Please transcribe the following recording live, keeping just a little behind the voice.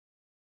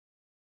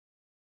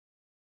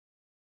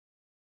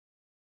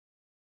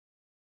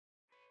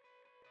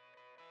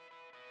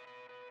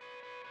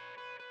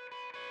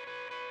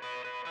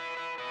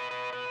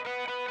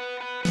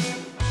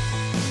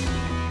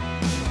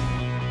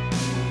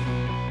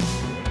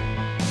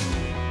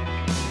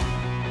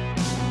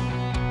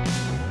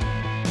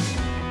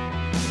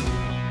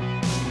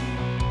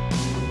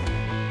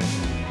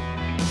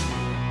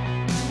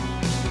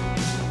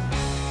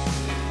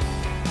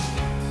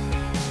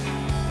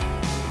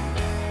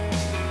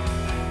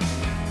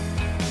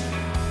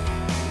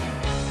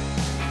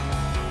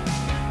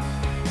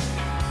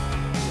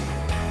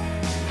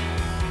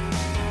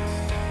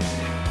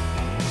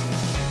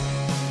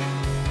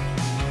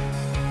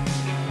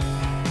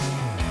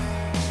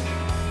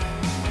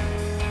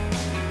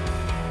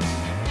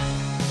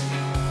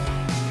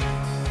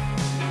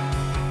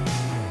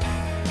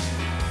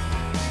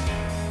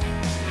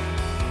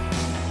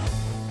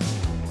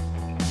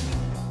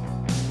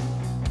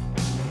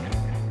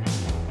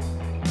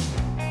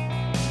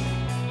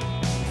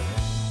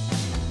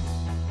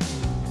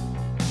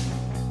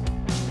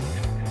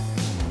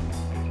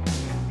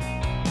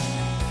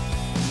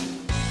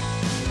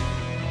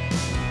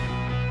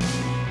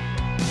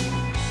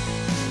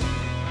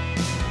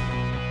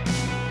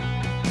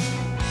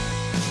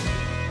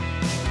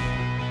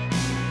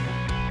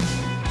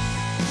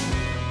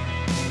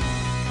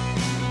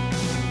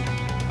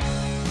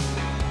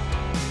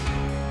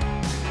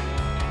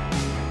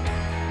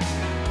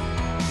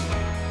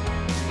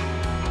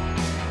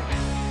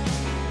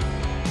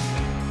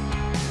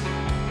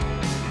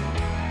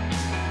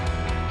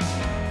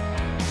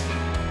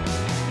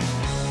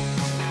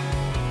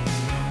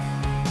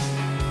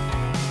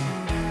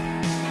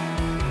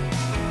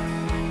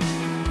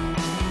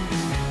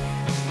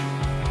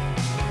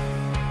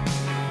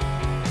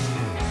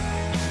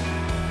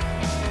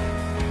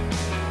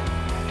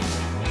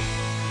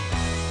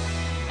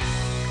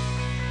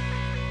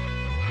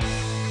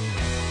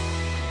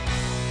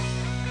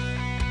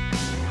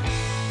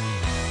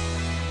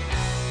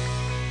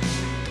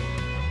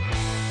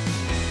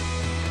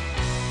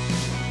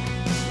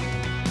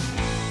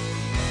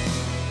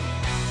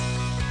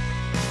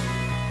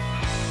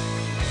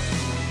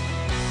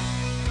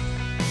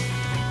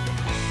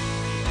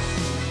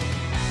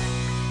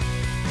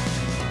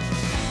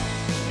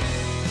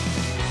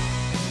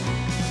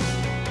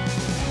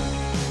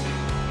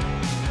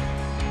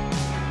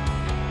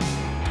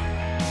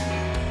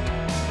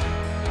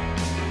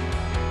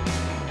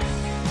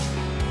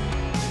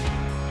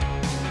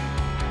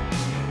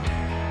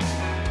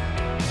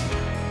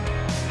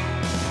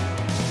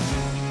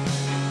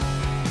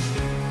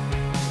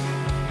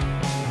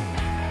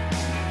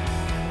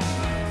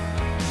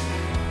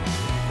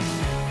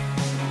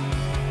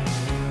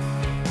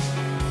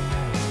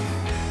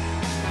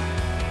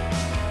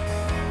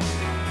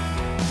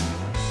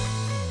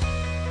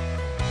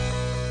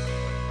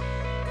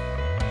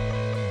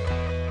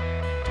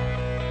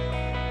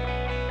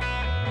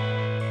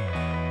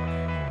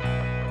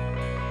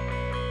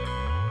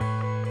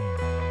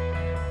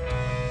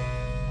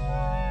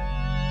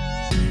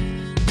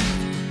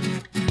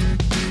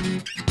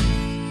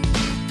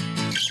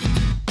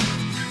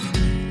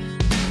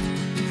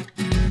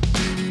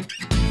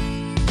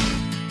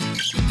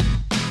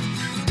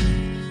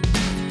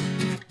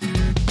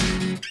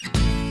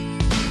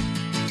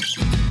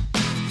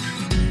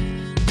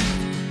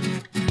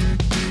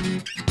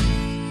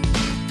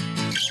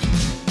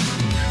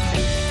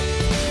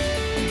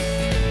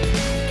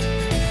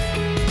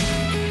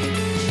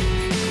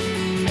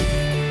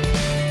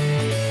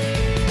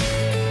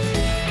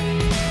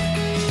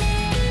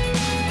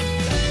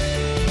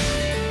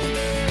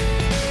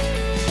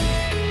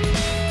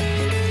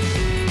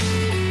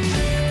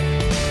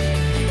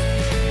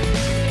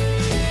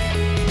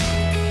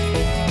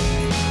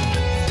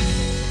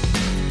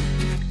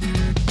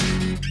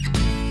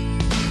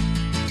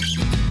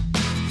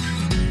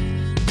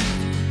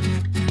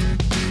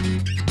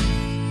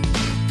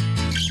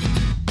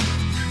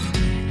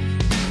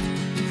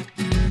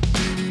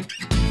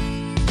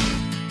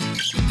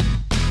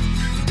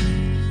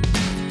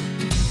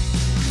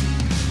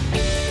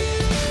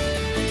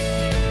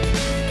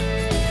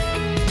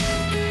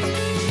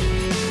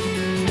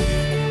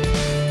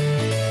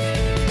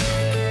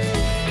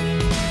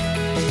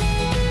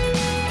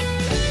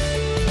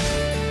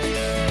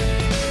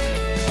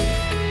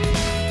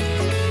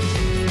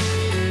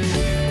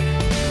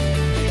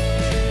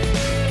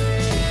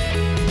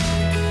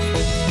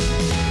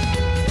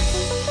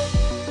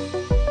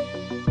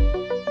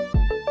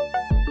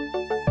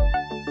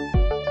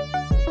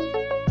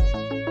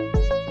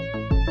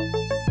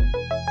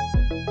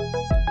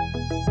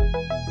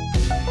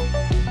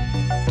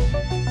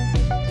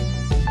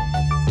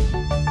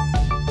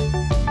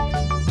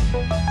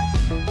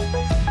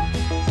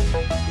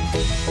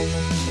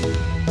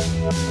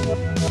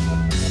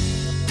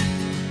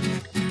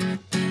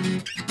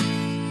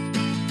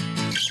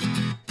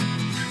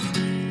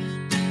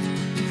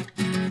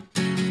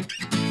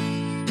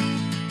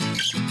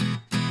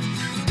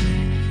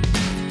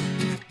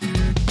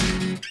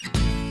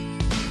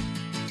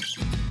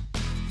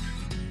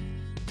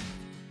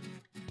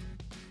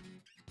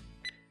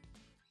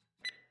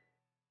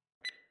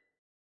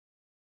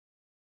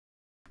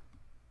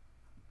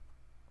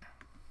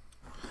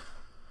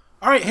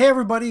Alright, hey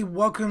everybody,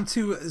 welcome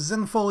to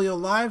Zenfolio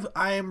Live.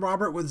 I am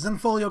Robert with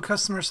Zenfolio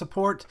Customer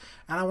Support,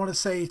 and I want to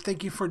say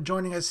thank you for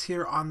joining us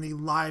here on the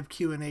live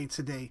Q&A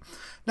today.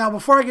 Now,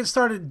 before I get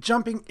started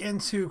jumping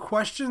into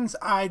questions,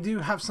 I do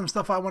have some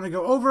stuff I want to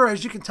go over.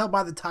 As you can tell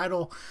by the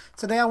title,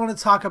 today I want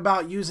to talk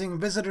about using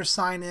visitor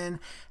sign-in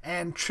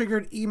and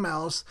triggered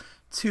emails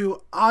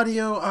to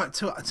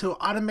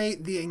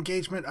automate the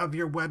engagement of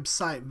your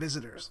website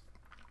visitors.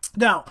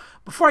 Now,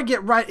 before I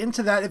get right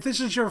into that, if this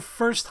is your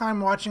first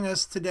time watching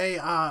us today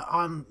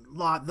on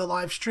the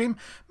live stream,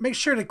 make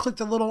sure to click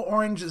the little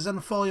orange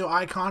Zenfolio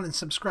icon and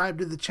subscribe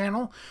to the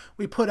channel.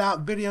 We put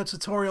out video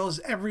tutorials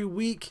every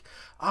week.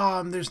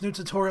 There's new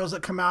tutorials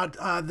that come out.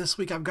 This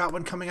week I've got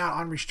one coming out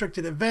on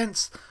restricted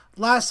events.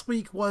 Last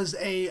week was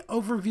a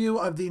overview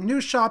of the new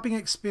shopping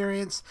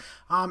experience,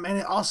 and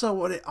it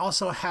also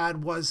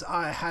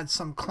had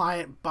some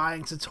client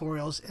buying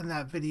tutorials in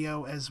that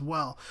video as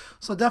well.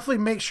 So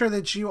definitely make sure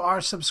that you are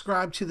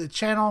subscribed to the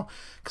channel,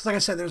 because like I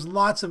said, there's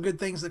lots of good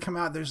things that come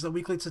out. There's the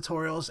weekly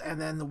tutorials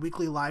and then the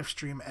weekly live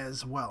stream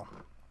as well.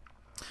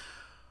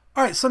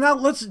 Alright, so now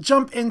let's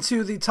jump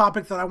into the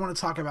topic that I want to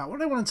talk about.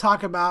 What I want to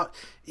talk about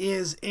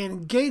is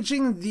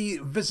engaging the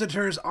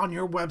visitors on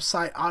your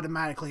website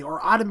automatically, or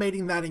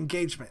automating that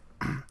engagement.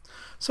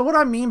 So what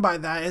I mean by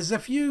that is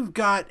if you've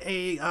got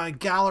a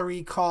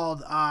gallery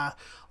called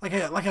like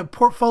a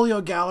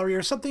portfolio gallery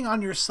or something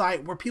on your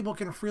site where people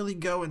can freely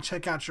go and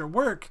check out your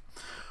work,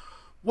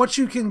 what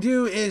you can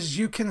do is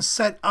you can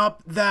set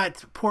up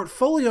that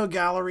portfolio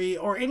gallery,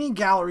 or any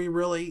gallery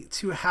really,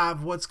 to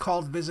have what's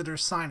called visitor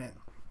sign-in.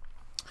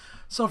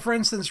 So for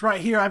instance, right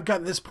here, I've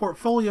got this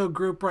portfolio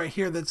group right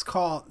here that's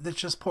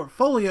just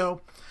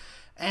portfolio.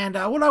 And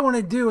what I want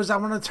to do is I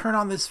want to turn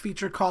on this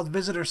feature called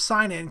visitor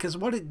sign-in, because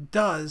what it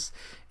does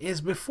is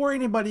before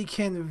anybody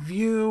can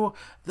view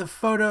the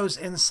photos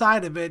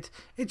inside of it,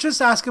 it just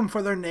asks them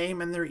for their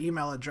name and their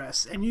email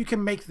address. And you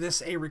can make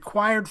this a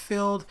required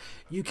field.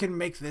 You can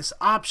make this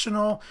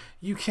optional.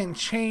 You can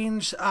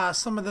change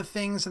some of the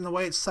things in the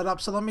way it's set up.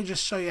 So let me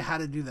just show you how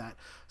to do that.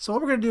 So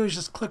what we're going to do is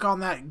just click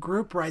on that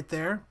group right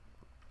there.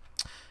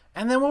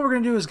 And then what we're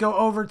going to do is go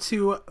over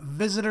to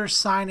visitor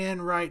sign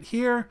in right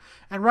here.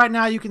 And right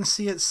now you can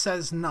see it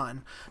says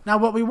none. Now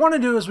what we want to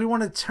do is we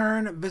want to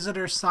turn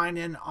visitor sign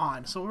in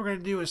on. So what we're going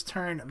to do is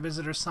turn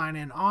visitor sign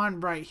in on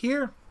right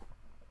here.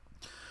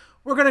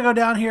 We're going to go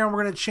down here and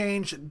we're going to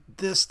change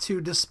this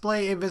to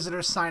display a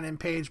visitor sign in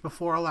page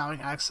before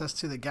allowing access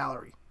to the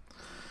gallery.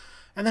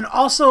 And then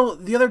also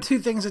the other two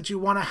things that you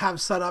want to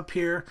have set up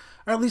here,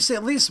 or at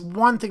least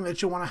one thing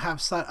that you want to have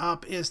set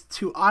up, is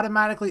to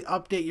automatically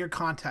update your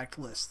contact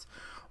list.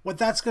 What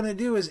that's going to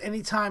do is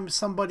anytime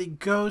somebody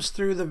goes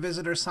through the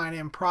visitor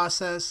sign-in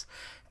process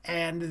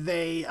and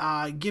they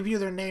give you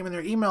their name and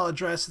their email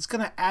address, it's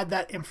going to add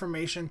that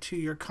information to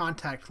your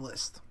contact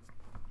list.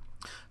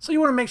 So you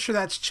want to make sure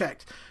that's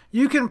checked.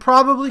 You can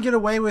probably get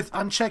away with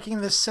unchecking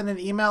this send an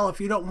email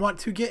if you don't want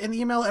to get an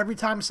email every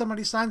time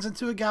somebody signs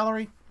into a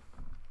gallery.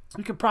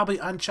 You could probably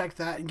uncheck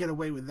that and get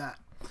away with that.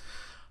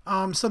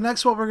 So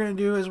next what we're going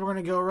to do is we're going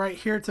to go right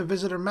here to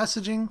visitor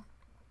messaging,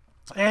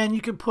 and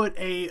you can put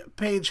a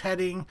page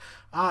heading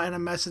and a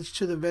message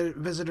to the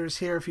visitors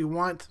here if you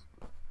want.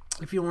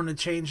 If you want to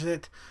change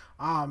it,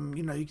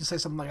 you know, you can say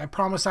something like, "I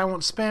promise I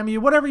won't spam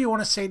you." Whatever you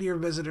want to say to your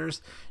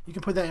visitors, you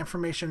can put that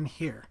information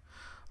here.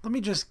 Let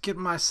me just get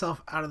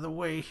myself out of the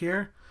way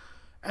here.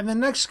 And then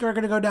next we're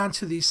going to go down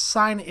to the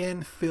sign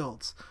in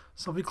fields.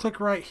 So if we click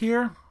right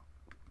here,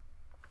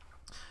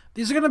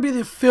 these are going to be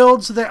the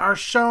fields that are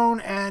shown,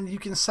 and you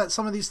can set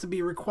some of these to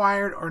be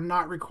required or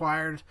not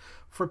required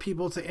for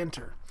people to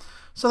enter.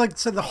 So like I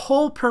said, the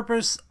whole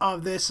purpose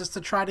of this is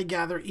to try to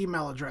gather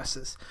email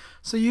addresses.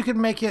 So you can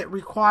make it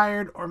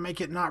required or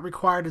make it not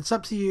required. It's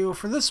up to you.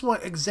 For this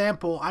one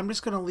example, I'm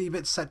just going to leave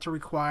it set to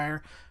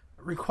require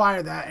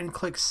that and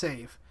click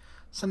save.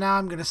 So now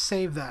I'm going to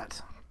save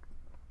that.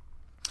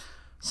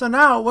 So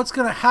now what's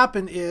going to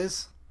happen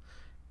is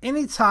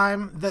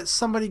anytime that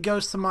somebody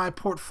goes to my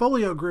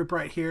portfolio group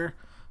right here,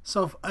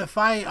 so if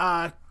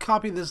I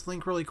copy this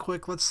link really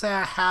quick, let's say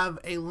I have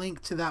a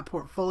link to that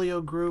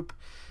portfolio group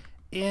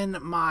in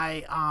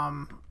my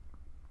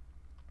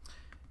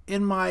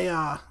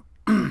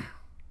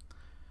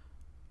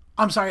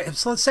I'm sorry,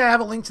 so let's say I have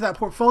a link to that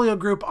portfolio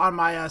group on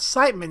my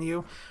site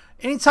menu.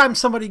 Anytime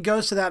somebody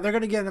goes to that, they're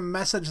going to get a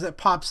message that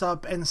pops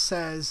up and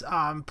says,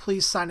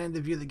 please sign in to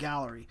view the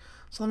gallery.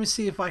 So let me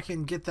see if I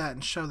can get that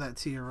and show that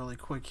to you really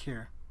quick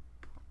here.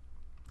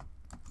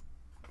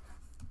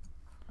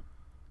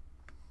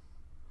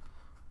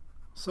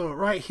 So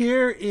right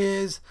here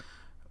is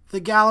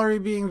the gallery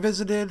being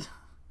visited.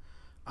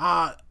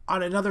 on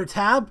another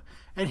tab.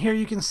 And here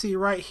you can see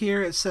right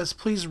here it says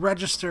please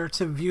register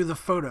to view the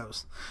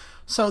photos.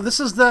 So this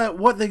is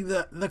what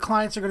the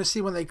clients are going to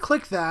see when they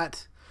click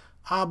that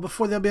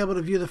before they'll be able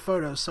to view the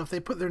photos. So if they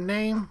put their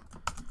name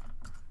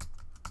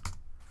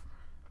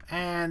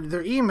and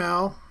their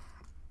email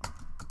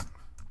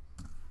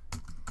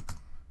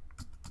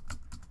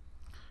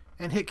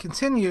and hit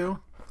continue,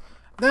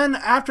 then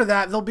after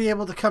that they'll be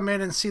able to come in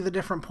and see the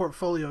different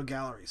portfolio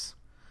galleries.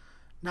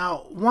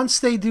 Now once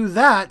they do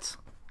that,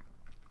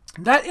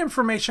 that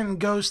information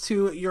goes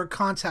to your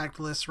contact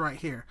list right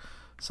here.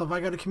 So if I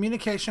go to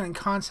communication and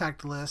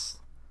contact list,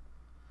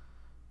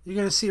 you're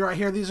going to see right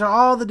here, these are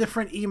all the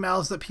different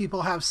emails that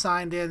people have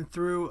signed in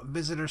through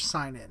visitor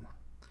sign in.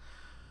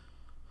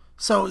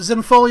 So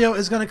Zenfolio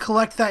is going to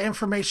collect that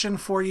information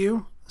for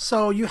you.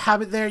 So you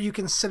have it there. You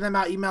can send them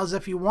out emails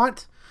if you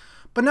want.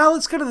 But now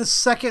let's go to the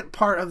second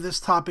part of this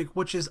topic,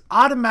 which is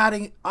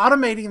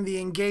automating the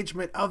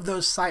engagement of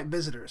those site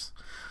visitors.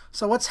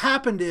 So what's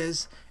happened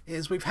is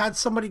we've had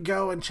somebody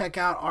go and check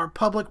out our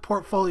public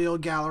portfolio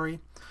gallery.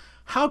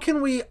 How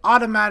can we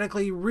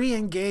automatically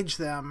re-engage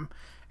them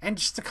and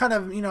just to kind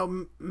of, you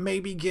know,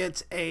 maybe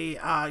get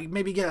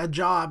a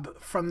job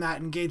from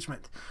that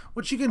engagement?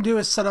 What you can do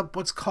is set up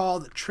what's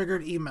called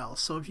triggered emails.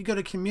 So if you go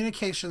to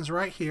communications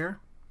right here,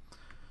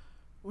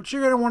 what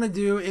you're going to want to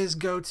do is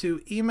go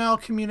to email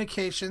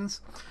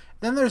communications.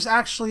 Then there's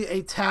actually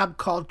a tab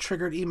called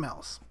triggered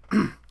emails.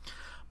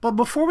 But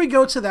before we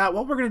go to that,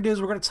 what we're going to do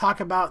is we're going to talk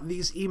about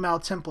these email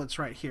templates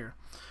right here.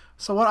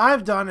 So what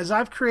I've done is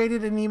I've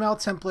created an email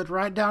template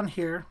right down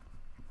here,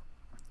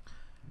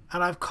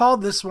 and I've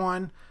called this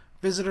one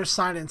visitor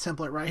sign-in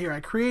template right here.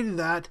 I created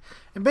that,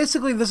 and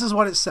basically this is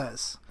what it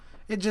says.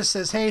 It just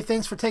says, hey,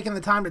 thanks for taking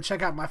the time to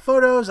check out my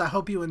photos. I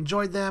hope you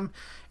enjoyed them.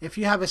 If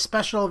you have a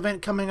special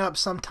event coming up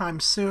sometime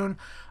soon,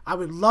 I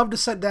would love to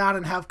sit down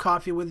and have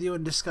coffee with you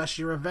and discuss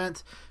your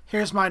event.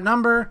 Here's my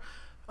number.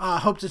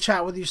 Hope to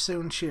chat with you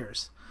soon.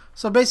 Cheers.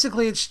 So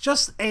basically it's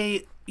just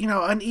an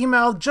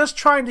email just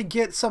trying to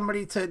get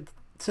somebody to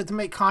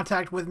make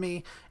contact with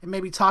me and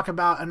maybe talk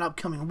about an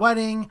upcoming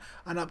wedding,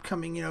 an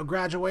upcoming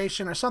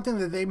graduation, or something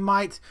that they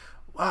might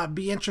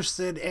be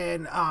interested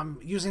in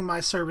using my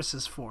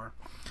services for.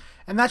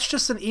 And that's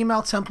just an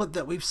email template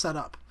that we've set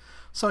up.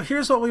 So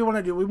here's what we want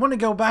to do. We want to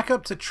go back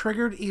up to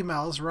triggered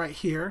emails right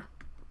here.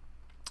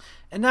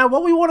 And now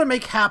what we want to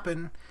make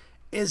happen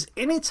is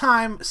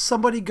anytime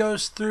somebody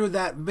goes through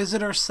that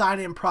visitor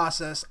sign-in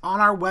process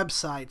on our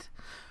website,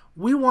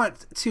 we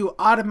want to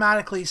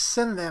automatically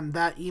send them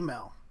that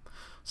email.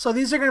 So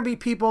these are going to be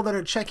people that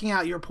are checking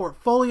out your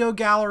portfolio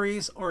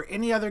galleries or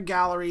any other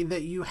gallery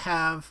that you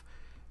have,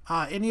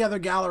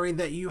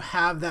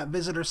 that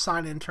visitor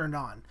sign-in turned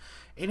on.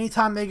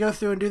 Anytime they go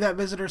through and do that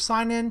visitor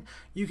sign-in,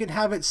 you can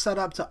have it set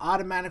up to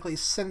automatically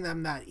send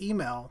them that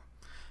email.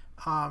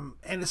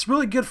 And it's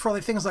really good for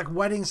things like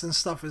weddings and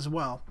stuff as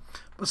well.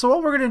 But so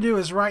what we're going to do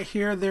is right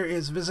here, there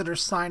is visitor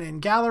sign-in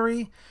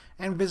gallery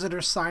and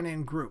visitor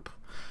sign-in group.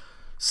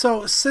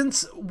 So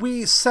since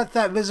we set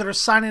that visitor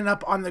sign-in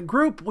up on the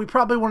group, we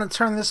probably want to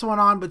turn this one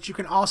on, but you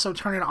can also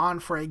turn it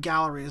on for a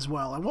gallery as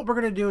well. And what we're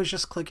going to do is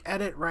just click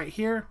edit right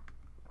here.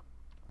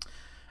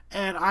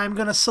 And I'm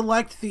going to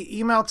select the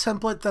email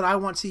template that I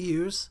want to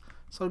use.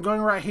 So I'm going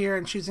right here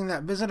and choosing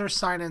that visitor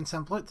sign-in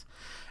template.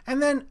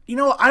 And then,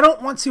 I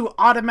don't want to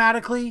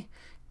automatically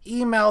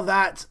email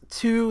that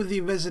to the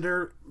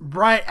visitor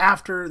right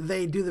after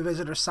they do the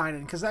visitor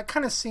sign-in, because that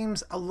kind of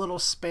seems a little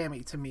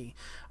spammy to me.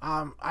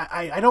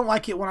 I don't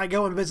like it when I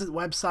go and visit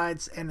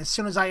websites and as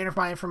soon as I enter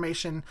my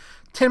information,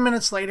 10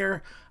 minutes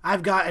later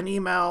I've got an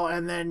email,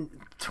 and then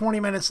 20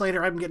 minutes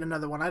later I'm getting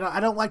another one. I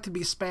don't like to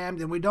be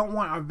spammed, and we don't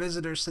want our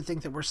visitors to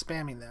think that we're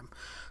spamming them.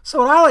 So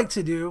what I like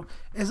to do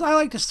is I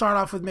like to start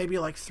off with maybe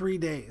like 3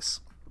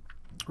 days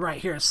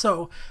right here.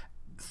 So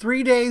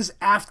 3 days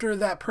after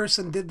that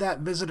person did that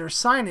visitor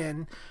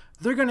sign-in,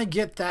 they're going to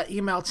get that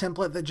email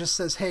template that just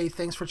says, hey,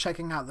 thanks for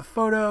checking out the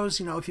photos.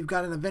 If you've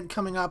got an event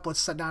coming up, let's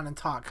sit down and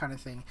talk, kind of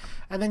thing.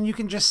 And then you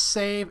can just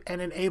save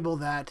and enable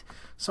that.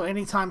 So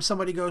anytime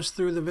somebody goes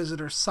through the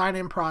visitor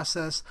sign-in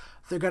process,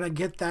 they're going to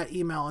get that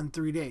email in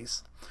 3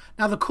 days.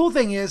 Now, the cool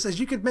thing is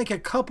you could make a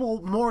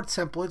couple more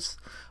templates,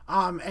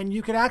 and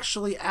you could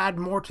actually add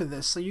more to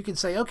this. So you can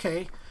say,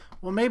 okay,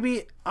 well,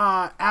 maybe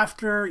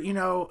after,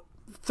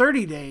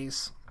 30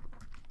 days,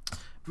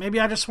 maybe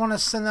I just want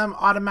to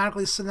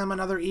automatically send them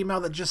another email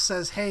that just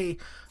says, hey,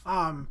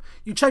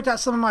 you checked out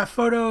some of my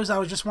photos. I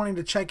was just wanting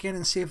to check in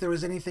and see if there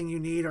was anything you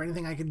need or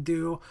anything I could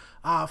do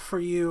for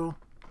you.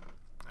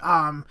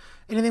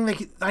 Anything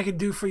that I could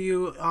do for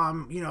you,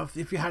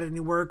 if you had any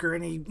work or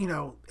any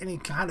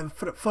kind of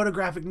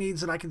photographic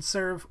needs that I could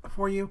serve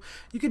for you,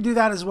 you could do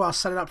that as well.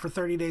 Set it up for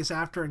 30 days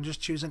after and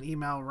just choose an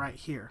email right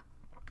here.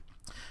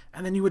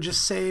 And then you would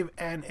just save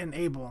and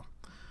enable.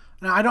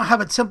 Now, I don't have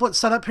a template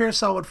set up here,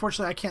 so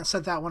unfortunately I can't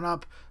set that one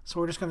up.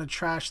 So we're just going to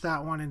trash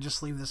that one and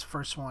just leave this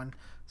first one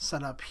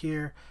set up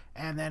here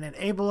and then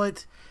enable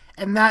it.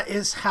 And that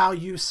is how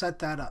you set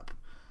that up.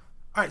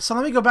 All right, so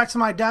let me go back to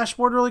my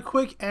dashboard really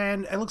quick,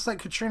 and it looks like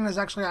Katrina is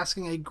actually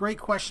asking a great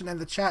question in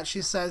the chat.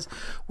 She says,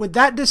 would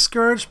that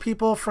discourage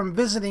people from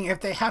visiting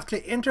if they have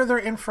to enter their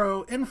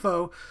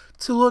info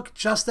to look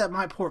just at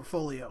my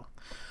portfolio?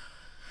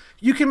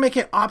 You can make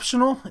it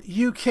optional.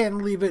 You can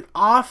leave it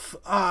off.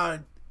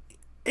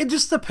 It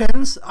just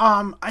depends.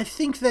 I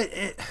think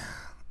that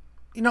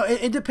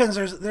it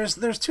depends.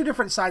 There's two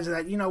different sides of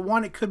that.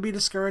 One, it could be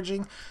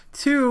discouraging.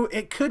 Two,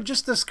 it could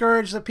just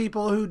discourage the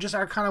people who just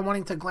are kind of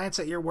wanting to glance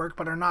at your work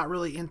but are not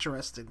really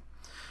interested.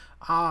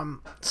 So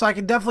I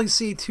can definitely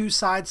see two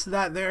sides to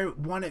that there.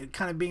 One, it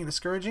kind of being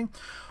discouraging.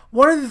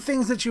 One of the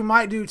things that you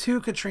might do too,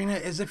 Katrina,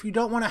 is if you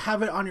don't want to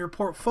have it on your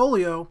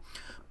portfolio,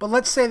 but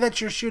let's say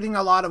that you're shooting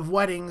a lot of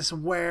weddings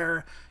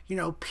where,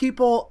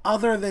 people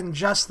other than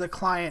just the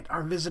client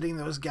are visiting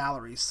those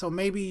galleries. So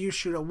maybe you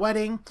shoot a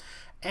wedding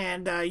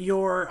and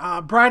your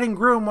bride and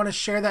groom want to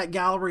share that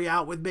gallery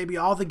out with maybe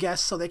all the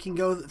guests so they can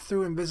go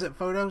through and visit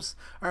photos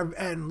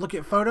and look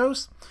at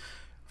photos.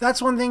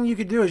 That's one thing you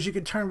could do, is you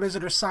could turn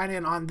visitor sign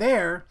in on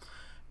there,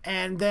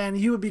 and then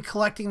you would be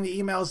collecting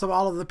the emails of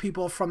all of the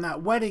people from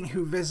that wedding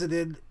who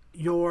visited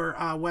your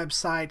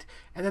website,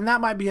 and then that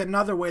might be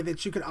another way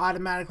that you could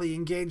automatically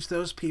engage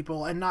those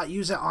people and not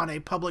use it on a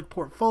public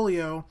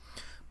portfolio,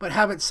 but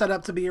have it set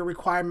up to be a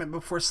requirement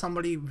before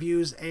somebody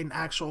views an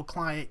actual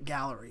client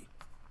gallery.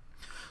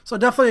 So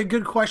definitely a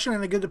good question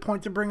and a good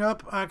point to bring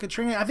up,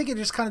 Katrina. I think it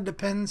just kind of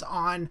depends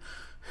on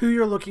who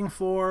you're looking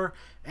for,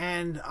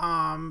 and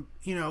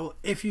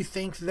if you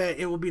think that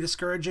it will be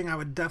discouraging, I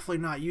would definitely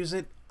not use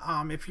it.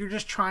 If you're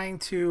just trying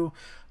to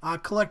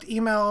collect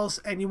emails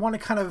and you want to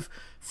kind of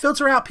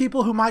filter out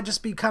people who might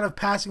just be kind of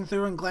passing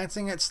through and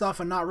glancing at stuff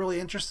and not really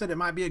interested, it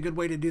might be a good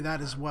way to do that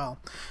as well.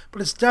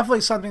 But it's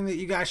definitely something that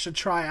you guys should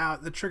try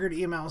out. The triggered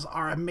emails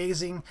are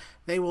amazing.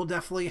 They will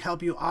definitely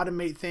help you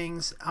automate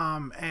things,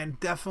 and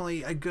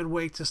definitely a good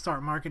way to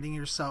start marketing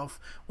yourself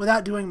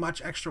without doing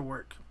much extra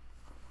work.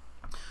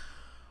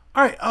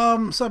 All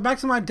right, so back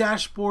to my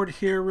dashboard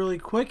here really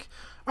quick.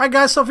 All right,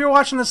 guys, so if you're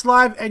watching this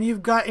live and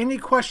you've got any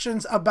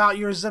questions about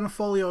your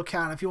Zenfolio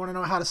account, if you want to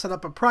know how to set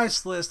up a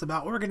price list,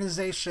 about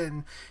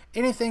organization,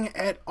 anything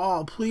at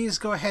all, please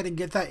go ahead and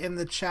get that in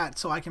the chat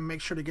so I can make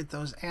sure to get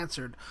those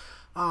answered.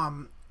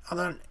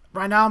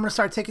 Right now, I'm going to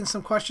start taking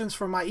some questions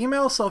from my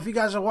email. So if you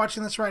guys are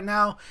watching this right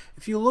now,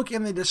 if you look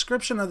in the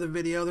description of the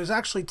video, there's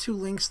actually 2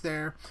 links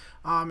there.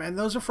 And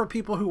those are for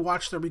people who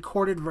watch the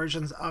recorded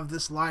versions of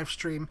this live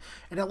stream.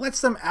 And it lets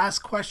them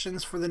ask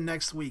questions for the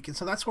next week. And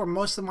so that's where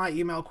most of my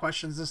email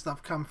questions and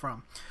stuff come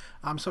from.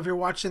 So if you're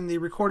watching the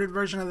recorded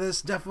version of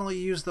this, definitely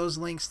use those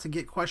links to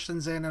get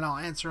questions in, and I'll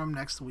answer them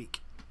next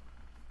week.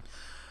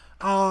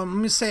 Let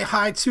me say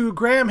hi to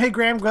Graham. Hey,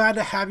 Graham, glad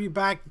to have you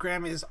back.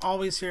 Graham is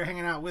always here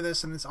hanging out with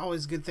us, and it's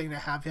always a good thing to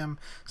have him.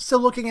 Still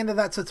looking into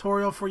that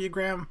tutorial for you,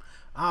 Graham.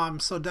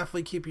 So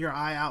definitely keep your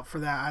eye out for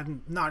that.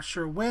 I'm not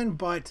sure when,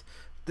 but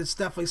it's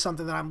definitely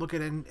something that I'm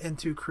looking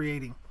into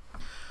creating.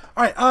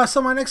 All right, so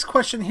my next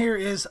question here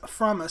is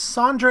from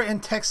Sandra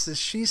in Texas.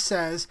 She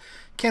says,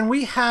 can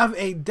we have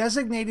a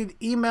designated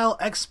email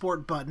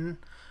export button,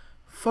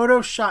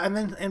 Photoshop, and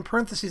then in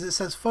parentheses it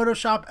says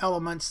Photoshop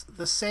elements,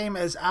 the same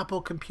as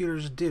Apple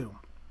computers do?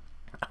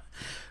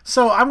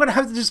 So I'm going to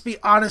have to just be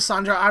honest,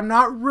 Sandra. I'm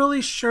not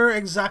really sure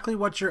exactly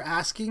what you're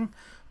asking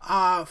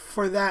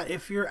for that.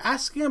 If you're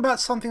asking about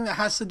something that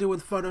has to do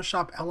with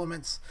Photoshop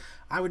elements,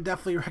 I would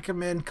definitely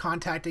recommend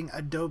contacting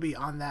Adobe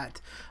on that.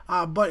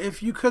 But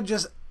if you could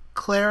just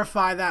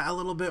clarify that a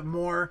little bit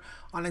more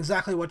on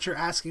exactly what you're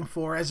asking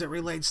for as it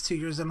relates to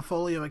your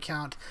Zenfolio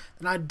account,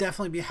 then I'd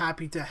definitely be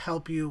happy to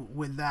help you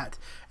with that.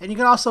 And you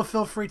can also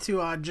feel free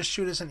to just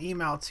shoot us an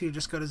email too.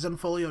 Just go to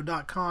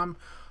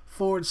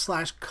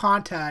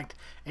zenfolio.com/contact,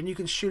 and you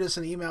can shoot us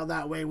an email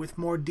that way with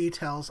more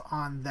details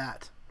on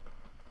that.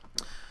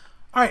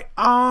 All right,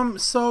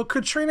 so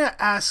Katrina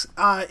asks,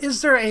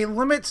 is there a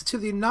limit to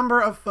the number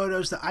of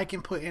photos that I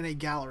can put in a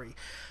gallery?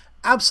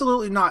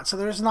 Absolutely not. So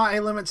there's not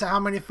a limit to how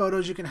many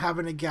photos you can have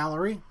in a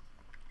gallery.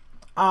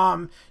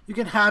 You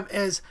can have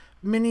as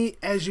many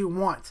as you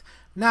want.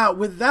 Now,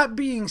 with that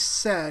being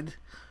said,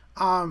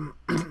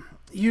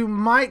 you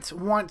might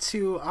want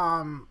to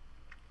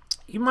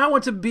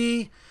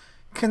be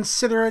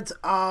considerate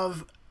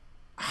of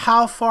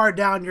how far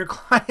down your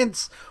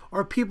clients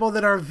or people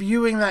that are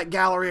viewing that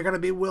gallery are going to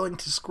be willing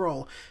to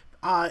scroll.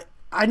 I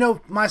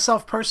know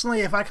myself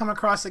personally, if I come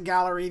across a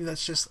gallery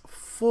that's just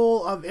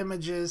full of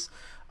images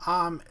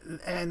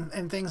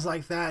and things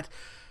like that,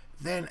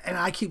 and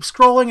I keep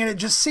scrolling and it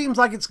just seems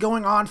like it's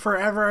going on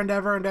forever and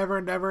ever and ever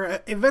and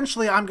ever,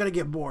 eventually I'm going to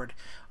get bored.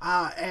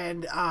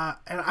 And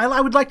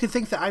I would like to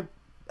think that I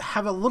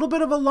have a little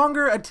bit of a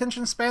longer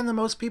attention span than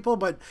most people,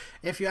 but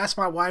if you ask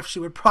my wife, she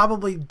would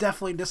probably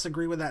definitely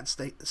disagree with that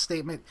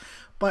statement.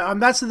 But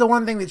that's the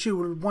one thing that you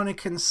would want to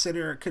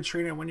consider,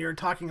 Katrina, when you're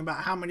talking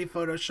about how many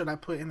photos should I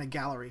put in a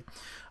gallery.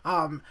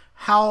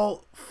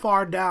 How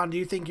far down do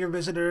you think your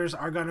visitors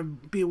are going to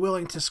be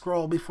willing to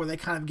scroll before they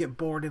kind of get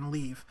bored and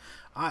leave?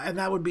 And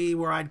that would be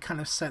where I'd kind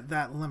of set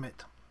that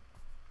limit.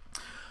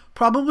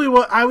 Probably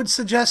what I would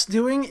suggest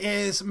doing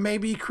is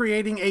maybe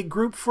creating a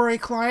group for a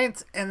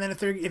client, and then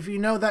if you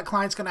know that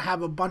client's going to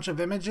have a bunch of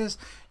images,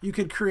 you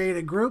could create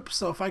a group.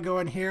 So if I go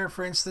in here,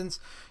 for instance,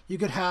 you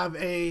could have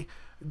a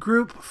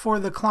group for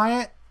the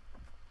client.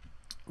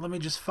 Let me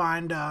just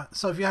find,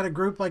 so if you had a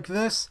group like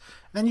this,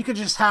 then you could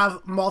just have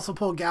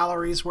multiple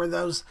galleries where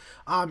those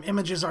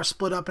images are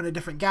split up into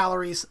different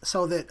galleries,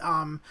 so that,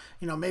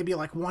 you know, maybe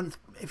like one,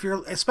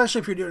 especially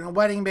if you're doing a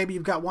wedding, maybe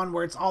you've got one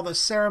where it's all the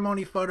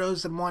ceremony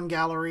photos in one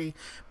gallery,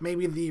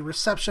 maybe the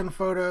reception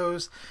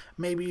photos,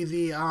 maybe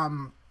the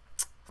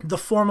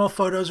formal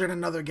photos are in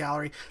another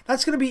gallery.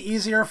 That's going to be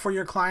easier for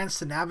your clients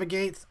to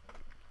navigate.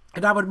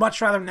 And I would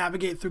much rather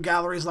navigate through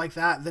galleries like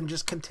that than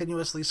just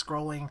continuously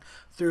scrolling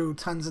through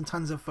tons and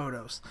tons of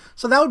photos.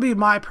 So that would be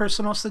my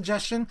personal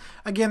suggestion.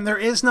 Again, there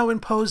is no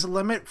imposed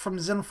limit from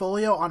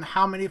Zenfolio on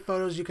how many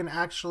photos you can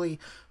actually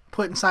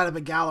put inside of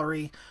a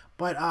gallery.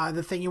 But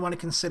the thing you want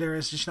to consider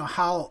is just, you know,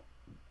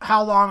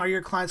 how long are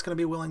your clients going to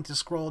be willing to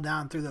scroll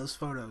down through those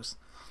photos?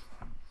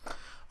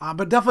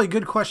 But definitely a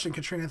good question,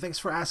 Katrina. Thanks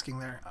for asking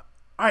there.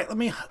 All right, let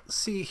me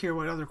see here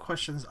what other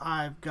questions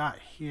I've got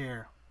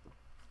here.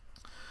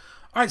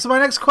 All right, so my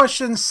next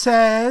question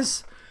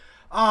says,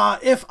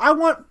 if I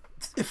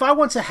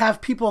want to have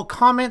people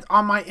comment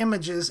on my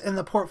images in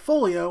the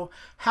portfolio,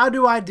 how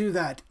do I do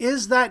that?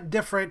 Is that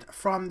different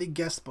from the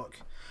guest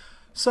book?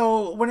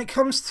 So when it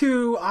comes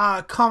to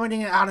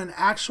commenting on an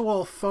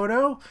actual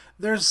photo,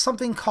 there's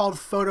something called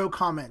photo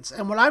comments.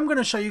 And what I'm going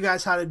to show you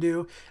guys how to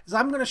do is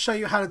I'm going to show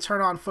you how to turn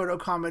on photo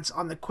comments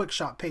on the Quick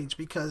Shop page,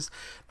 because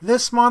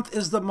this month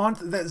is the month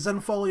that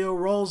Zenfolio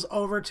rolls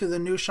over to the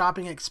new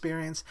shopping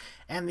experience,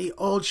 and the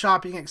old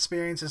shopping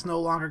experience is no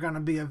longer going to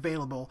be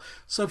available.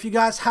 So if you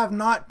guys have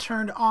not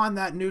turned on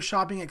that new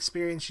shopping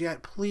experience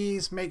yet,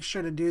 please make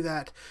sure to do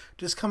that.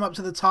 Just come up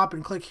to the top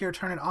and click here,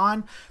 turn it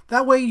on.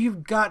 That way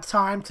you've got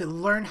time to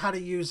learn how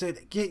to use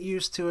it, get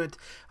used to it,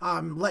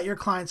 let your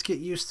clients get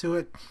used to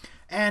it.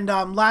 And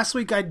last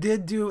week I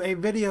did do a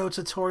video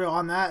tutorial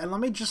on that, and let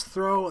me just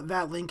throw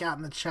that link out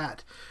in the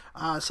chat.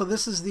 So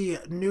this is the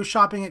new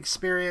shopping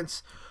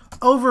experience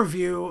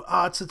overview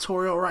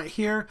tutorial right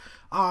here.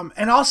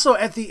 And also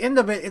at the end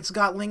of it, it's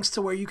got links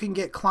to where you can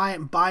get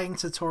client buying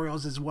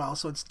tutorials as well.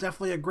 So it's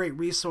definitely a great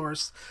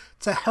resource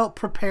to help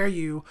prepare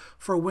you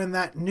for when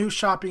that new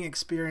shopping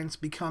experience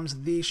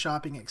becomes the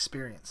shopping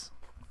experience.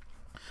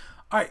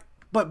 All right.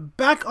 But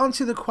back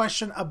onto the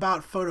question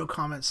about photo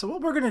comments. So what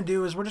we're going to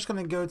do is we're just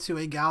going to go to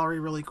a gallery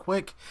really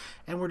quick,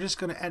 and we're just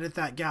going to edit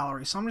that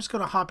gallery. So I'm just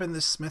going to hop in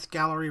this Smith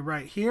gallery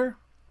right here.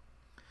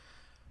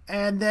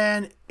 And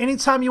then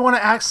anytime you want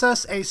to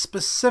access a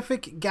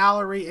specific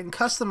gallery in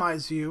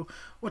Customize View,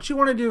 what you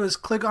want to do is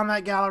click on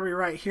that gallery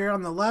right here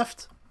on the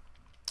left,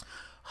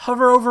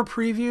 hover over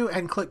Preview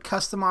and click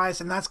Customize,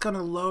 and that's going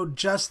to load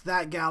just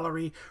that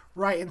gallery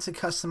right into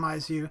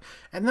Customize View.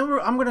 And then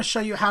I'm going to show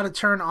you how to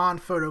turn on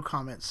photo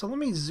comments. So let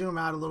me zoom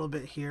out a little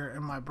bit here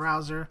in my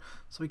browser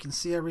so we can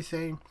see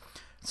everything.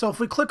 So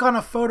if we click on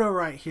a photo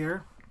right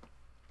here,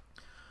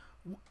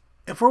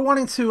 if we're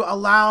wanting to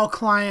allow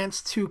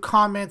clients to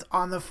comment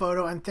on the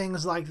photo and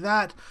things like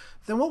that,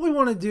 then what we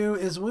want to do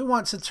is we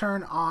want to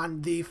turn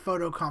on the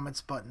photo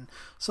comments button.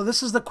 So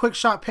this is the Quick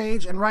Shop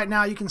page, and right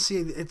now you can see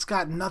it's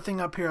got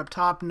nothing up here up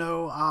top,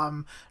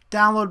 no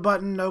download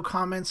button, no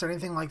comments or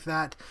anything like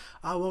that.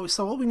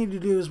 So what we need to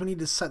do is we need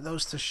to set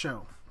those to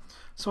show.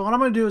 So what I'm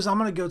going to do is I'm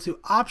going to go to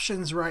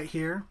Options right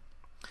here,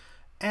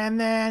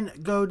 and then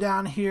go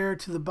down here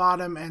to the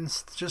bottom and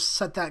just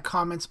set that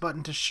comments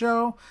button to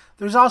show.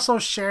 There's also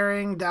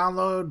sharing,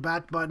 download,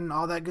 back button,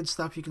 all that good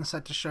stuff you can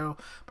set to show.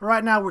 But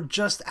right now we're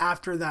just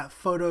after that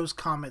photos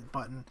comment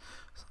button.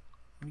 So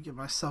let me get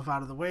myself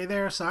out of the way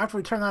there. So after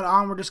we turn that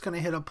on, we're just going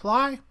to hit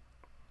apply.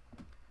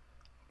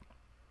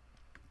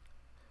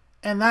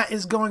 And that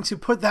is going to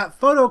put that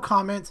photo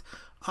comment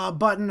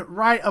button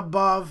right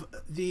above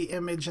the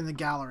image in the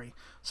gallery.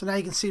 So now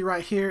you can see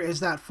right here is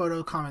that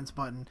photo comments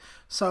button.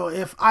 So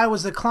if I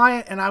was a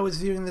client and I was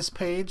viewing this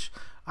page,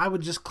 I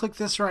would just click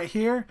this right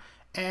here,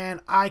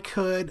 and I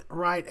could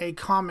write a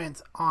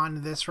comment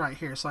on this right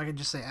here. So I could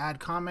just say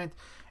add comment,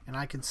 and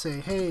I could say,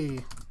 hey,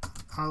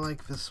 I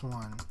like this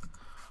one.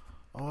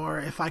 Or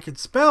if I could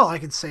spell, I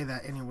could say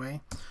that anyway.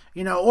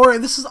 You know, or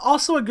this is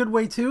also a good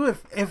way too,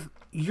 if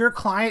your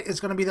client is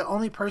going to be the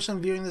only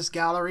person viewing this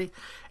gallery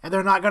and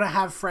they're not going to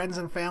have friends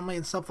and family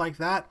and stuff like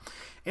that.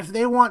 If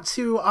they want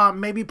to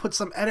maybe put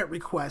some edit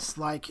requests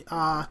like,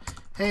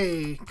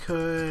 hey,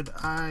 could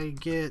I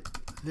get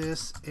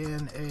this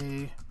in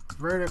a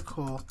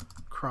vertical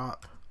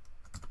crop?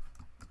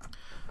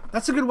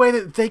 That's a good way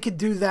that they could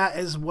do that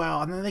as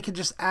well. And then they could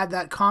just add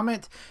that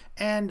comment,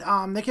 and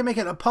they can make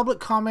it a public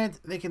comment.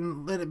 They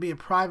can let it be a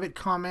private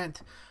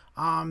comment.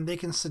 They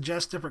can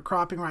suggest different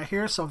cropping right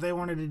here. So if they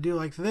wanted to do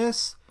like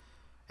this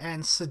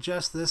and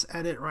suggest this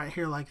edit right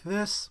here like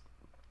this,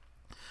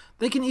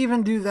 they can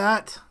even do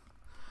that.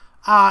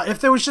 If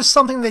there was just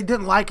something they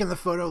didn't like in the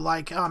photo,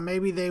 like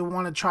maybe they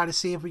want to try to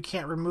see if we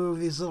can't remove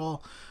these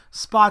little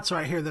spots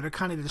right here that are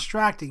kind of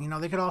distracting, you know,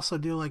 they could also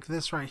do like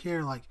this right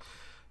here, like,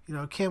 You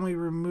know, can we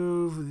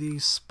remove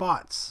these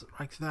spots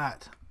like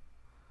that?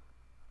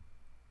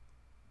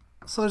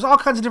 So there's all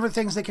kinds of different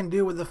things they can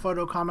do with the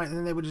photo comment, and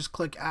then they would just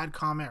click add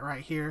comment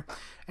right here.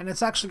 And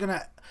it's actually going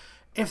to,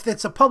 if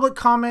it's a public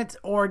comment,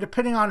 or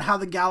depending on how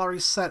the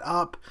gallery's set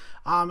up,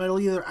 it'll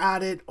either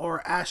add it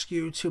or ask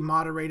you to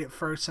moderate it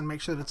first and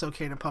make sure that it's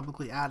okay to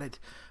publicly add it.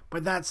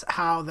 But that's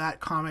how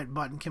that comment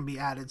button can be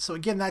added. So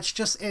again, that's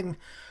just in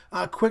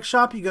Quick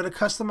Shop. You go to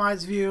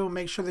Customize View,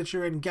 make sure that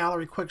you're in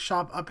Gallery Quick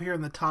Shop up here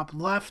in the top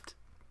left.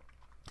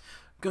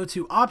 Go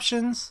to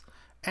Options,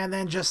 and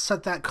then just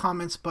set that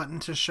comments button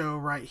to show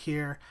right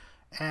here,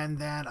 and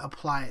then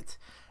apply it.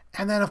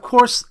 And then of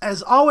course,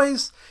 as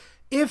always,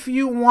 if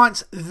you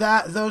want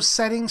those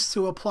settings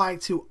to apply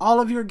to all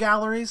of your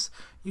galleries,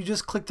 you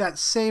just click that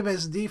Save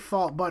as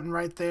Default button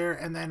right there,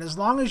 and then as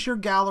long as your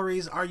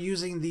galleries are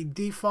using the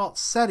default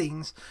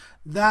settings,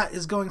 that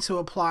is going to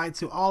apply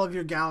to all of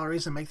your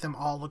galleries and make them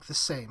all look the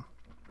same.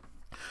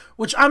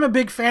 Which I'm a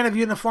big fan of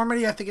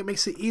uniformity. I think it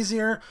makes it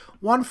easier,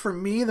 one, for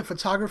me, the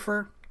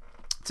photographer,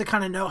 to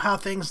kind of know how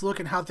things look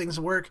and how things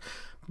work.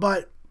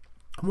 But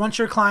once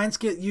your clients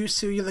get used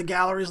to the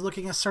galleries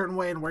looking a certain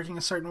way and working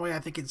a certain way, I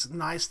think it's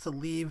nice to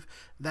leave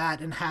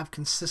that and have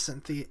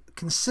consistency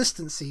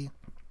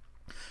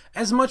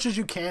as much as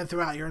you can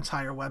throughout your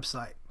entire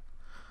website.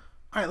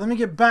 All right, let me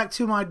get back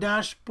to my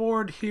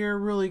dashboard here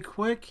really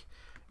quick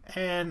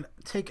and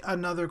take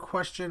another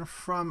question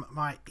from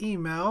my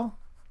email.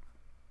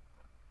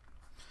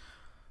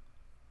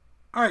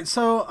 All right,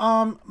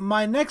 so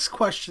my next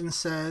question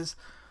says,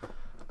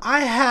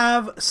 I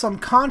have some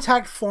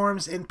contact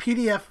forms in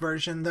PDF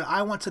version that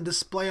I want to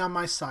display on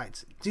my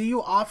site. Do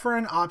you offer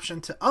an option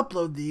to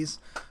upload these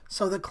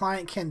so the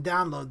client can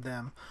download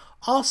them?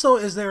 Also,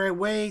 is there a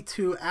way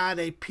to add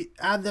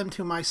them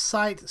to my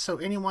site so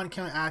anyone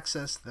can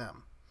access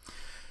them?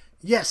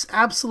 Yes,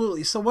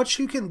 absolutely. So what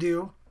you can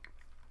do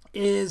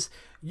is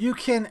you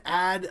can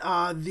add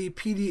the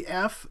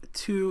PDF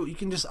to, you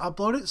can just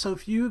upload it. So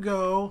if you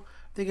go,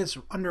 I think it's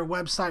under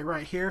website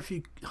right here. If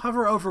you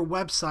hover over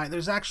website,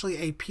 there's actually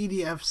a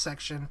PDF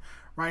section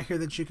right here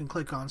that you can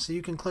click on. So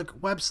you can click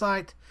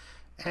website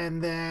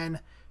and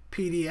then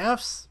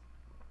PDFs.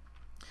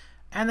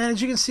 And then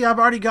as you can see, I've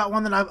already got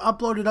one that I've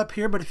uploaded up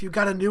here, but if you've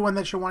got a new one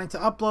that you're wanting to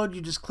upload,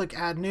 you just click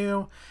add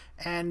new,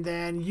 and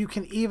then you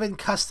can even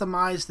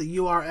customize the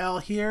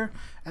URL here,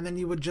 and then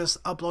you would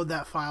just upload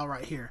that file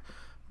right here.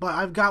 But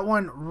I've got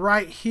one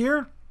right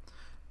here,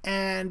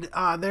 and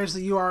there's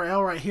the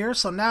URL right here.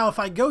 So now if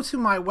I go to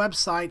my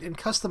website and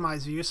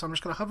customize view, so I'm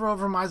just going to hover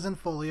over my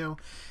Zenfolio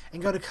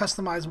and go to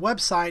customize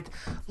website.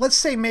 Let's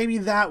say maybe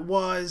that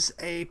was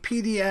a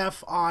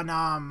PDF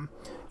on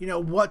you know,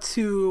 what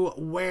to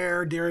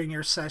wear during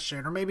your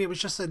session, or maybe it was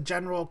just a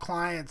general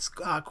client's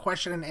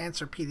question and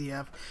answer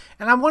PDF,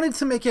 and I wanted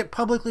to make it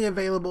publicly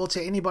available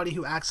to anybody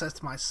who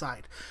accessed my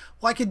site.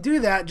 Well, I could do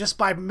that just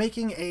by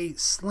making a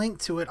link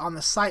to it on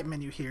the site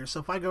menu here.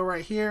 So if I go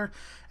right here,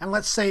 and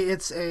let's say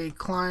it's a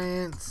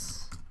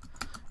client's,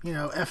 you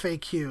know,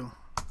 FAQ,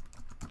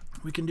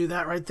 we can do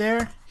that right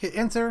there, hit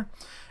enter,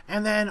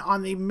 and then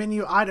on the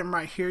menu item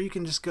right here, you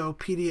can just go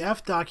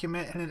PDF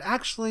document, and it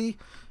actually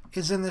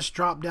is in this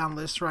drop down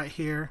list right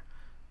here,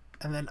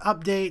 and then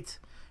update,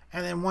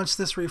 and then once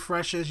this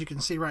refreshes, you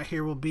can see right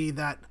here will be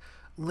that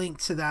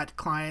link to that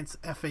client's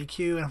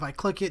FAQ, and if I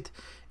click it,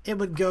 it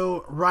would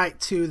go right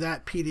to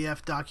that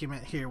PDF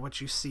document here,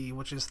 which you see,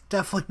 which is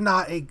definitely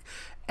not a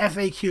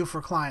FAQ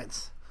for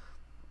clients.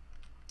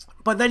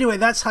 But anyway,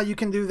 that's how you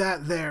can do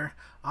that there.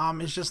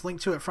 Is just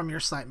link to it from your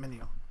site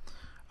menu.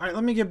 All right,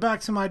 let me get back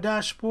to my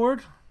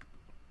dashboard.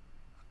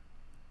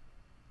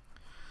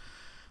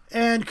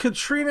 And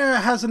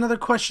Katrina has another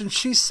question.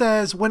 She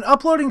says, when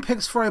uploading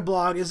pics for a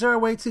blog, is there a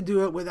way to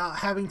do it without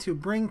having to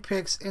bring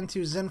pics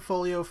into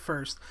Zenfolio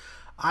first?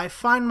 I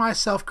find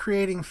myself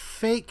creating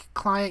fake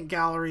client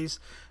galleries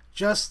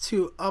just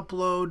to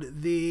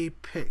upload the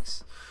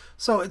pics.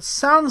 So it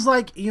sounds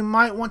like you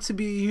might want to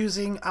be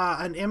using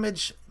an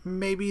image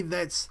maybe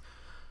that's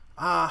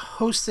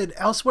hosted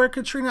elsewhere,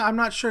 Katrina. I'm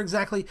not sure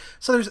exactly.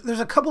 So there's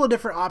a couple of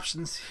different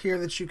options here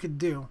that you could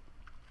do.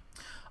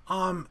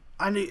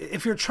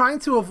 If you're trying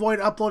to avoid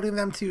uploading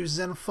them to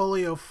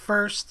Zenfolio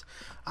first,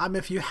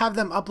 if you have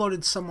them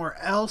uploaded somewhere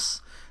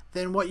else,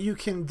 then what you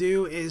can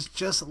do is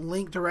just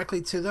link directly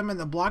to them in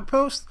the blog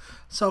post.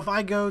 So if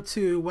I go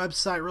to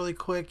website really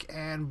quick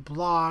and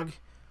blog,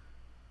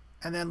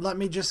 and then let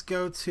me just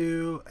go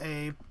to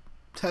a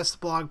test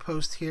blog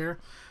post here.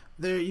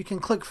 There you can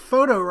click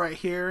photo right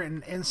here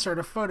and insert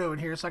a photo in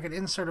here. So I can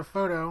insert a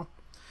photo.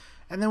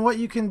 And then what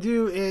you can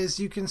do is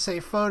you can say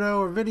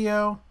photo or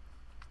video.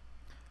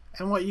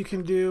 And what you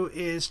can do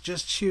is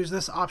just choose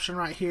this option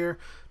right here.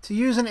 To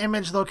use an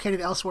image located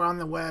elsewhere on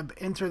the web,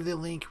 enter the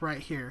link right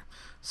here.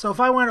 So if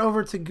I went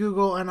over to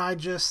Google and I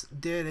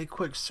just did a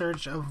quick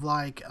search of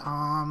like,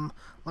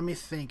 let me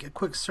think, a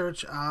quick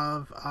search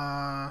of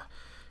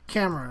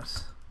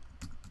cameras.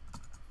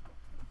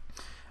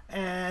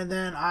 And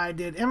then I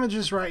did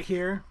images right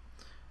here.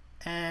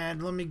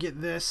 And let me get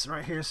this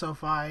right here. So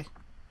if I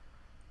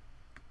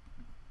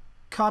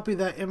copy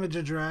that image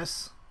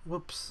address,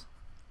 whoops,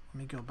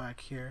 let me go back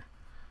here.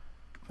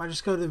 If I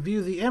just go to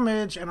view the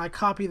image and I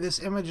copy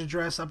this image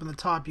address up in the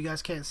top, you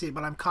guys can't see it,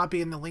 but I'm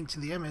copying the link to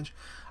the image.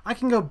 I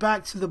can go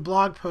back to the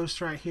blog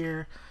post right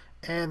here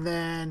and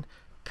then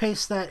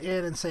paste that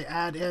in and say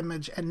add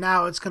image, and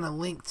now it's going to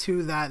link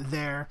to that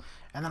there,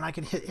 and then I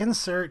can hit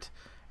insert,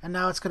 and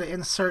now it's going to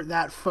insert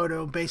that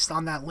photo based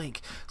on that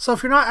link. So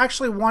if you're not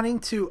actually wanting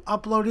to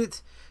upload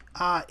it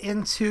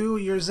into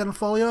your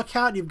Zenfolio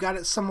account, you've got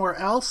it somewhere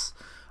else,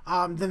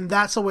 then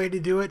that's a way to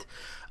do it.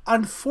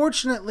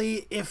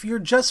 Unfortunately, if you're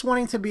just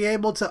wanting to be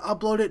able to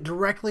upload it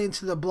directly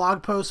into the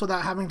blog post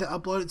without having to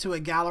upload it to a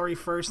gallery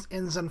first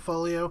in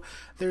Zenfolio,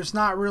 there's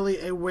not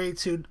really a way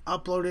to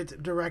upload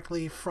it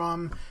directly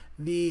from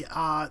the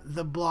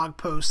blog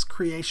post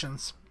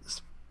creations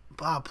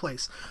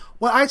place.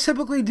 What I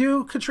typically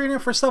do, Katrina,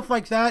 for stuff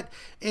like that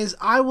is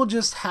I will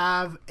just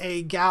have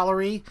a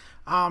gallery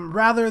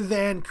rather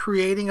than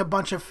creating a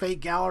bunch of fake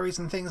galleries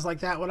and things like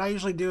that. What I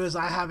usually do is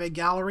I have a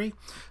gallery.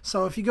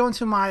 So if you go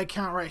into my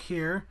account right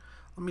here,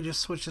 let me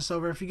just switch this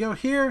over. If you go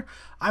here,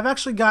 I've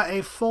actually got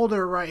a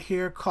folder right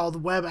here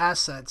called Web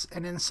Assets,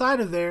 and inside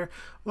of there,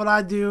 what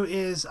I do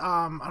is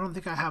I don't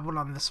think I have one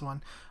on this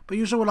one, but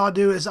usually what I'll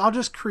do is I'll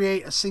just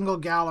create a single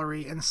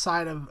gallery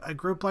inside of a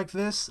group like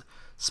this,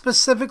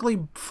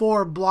 specifically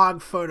for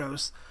blog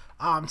photos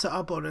to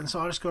upload in. So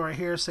I'll just go right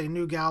here, say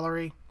new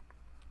gallery,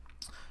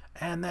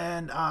 and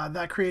then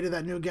that created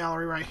that new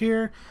gallery right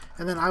here,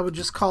 and then I would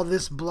just call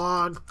this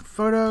blog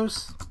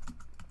photos.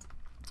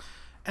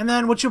 And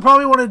then what you'll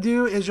probably want to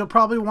do is you'll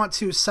probably want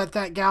to set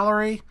that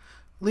gallery,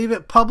 leave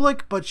it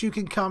public, but you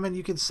can come and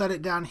you can set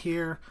it down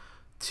here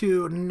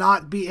to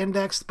not be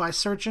indexed by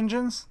search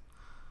engines.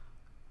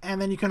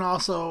 And then you can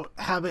also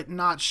have it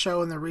not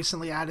show in the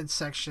recently added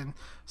section.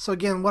 So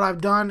again, what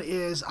I've done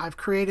is I've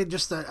created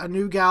just a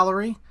new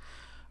gallery.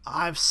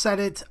 I've set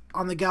it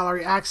on the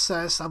gallery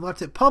access. I've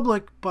left it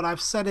public, but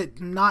I've set it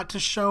not to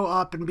show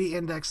up and be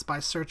indexed by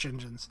search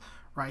engines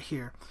right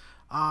here.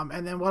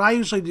 And then what I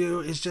usually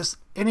do is just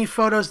any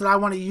photos that I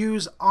want to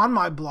use on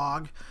my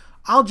blog,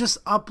 I'll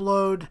just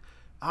upload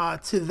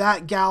to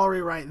that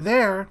gallery right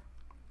there,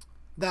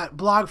 that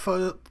blog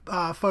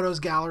photos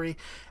gallery,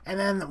 and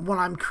then when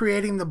I'm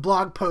creating the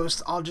blog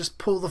post, I'll just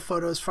pull the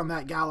photos from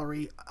that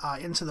gallery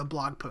into the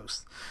blog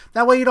post.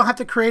 That way you don't have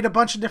to create a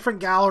bunch of different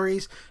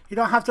galleries. You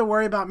don't have to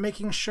worry about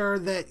making sure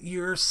that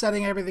you're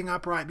setting everything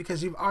up right,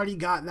 because you've already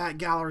got that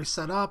gallery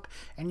set up,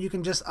 and you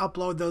can just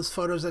upload those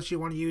photos that you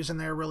want to use in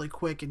there really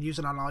quick and use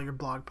it on all your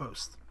blog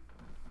posts.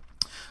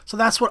 So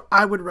that's what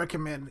I would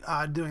recommend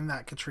doing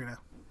that, Katrina.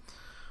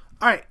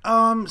 Alright,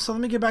 so let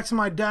me get back to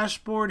my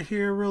dashboard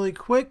here really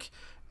quick.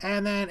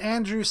 And then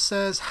Andrew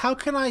says, how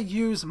can I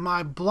use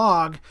my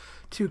blog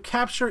to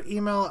capture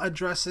email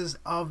addresses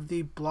of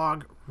the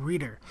blog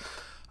reader?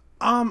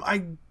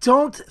 I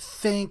don't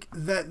think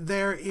that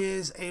there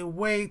is a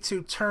way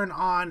to turn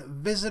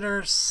on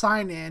visitor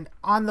sign-in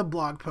on the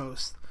blog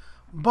post.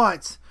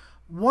 But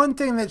one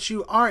thing that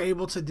you are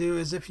able to do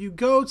is if you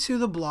go to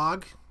the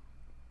blog,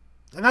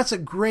 and that's a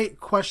great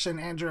question,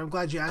 Andrew. I'm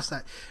glad you asked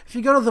that. If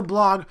you go to the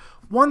blog,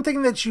 one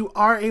thing that you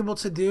are able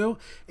to do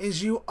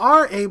is you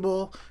are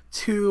able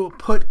to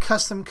put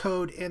custom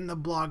code in the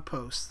blog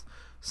post.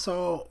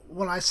 So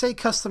when I say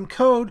custom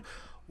code,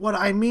 what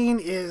I mean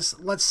is,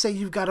 let's say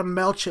you've got a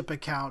MailChimp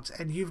account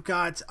and you've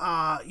got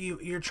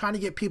you're trying to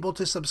get people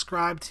to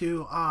subscribe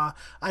to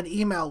an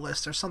email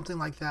list or something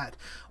like that.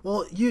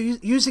 Well,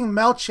 using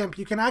MailChimp,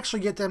 you can actually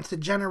get them to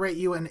generate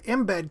you an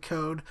embed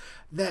code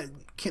that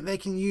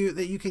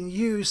you can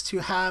use to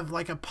have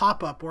like a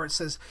pop-up where it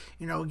says,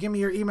 you know, give me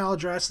your email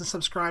address and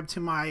subscribe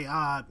to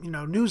my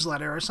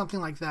newsletter or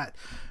something like that.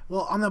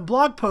 Well, on the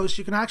blog post,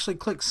 you can actually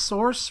click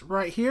source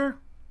right here,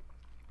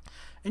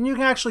 and you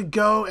can actually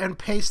go and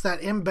paste that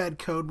embed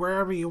code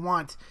wherever you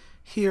want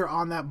here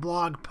on that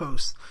blog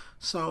post.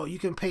 So you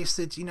can paste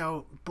it, you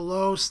know,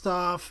 below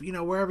stuff, you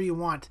know, wherever you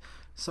want.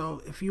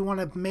 So if you want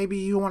to, maybe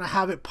you want to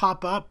have it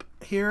pop up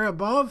here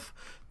above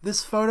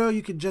this photo,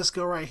 you could just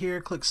go right here,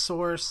 click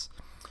source,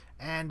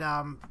 and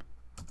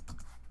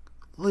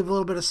leave a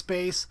little bit of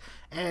space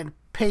and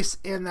paste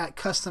in that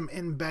custom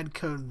embed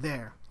code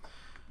there.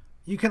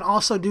 You can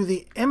also do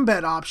the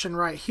embed option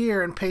right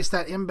here and paste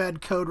that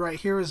embed code right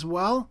here as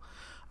well.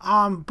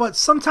 But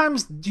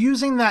sometimes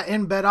using that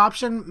embed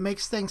option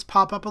makes things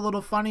pop up a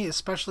little funny,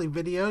 especially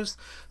videos.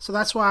 So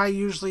that's why I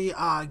usually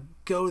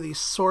go the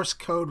source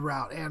code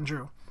route,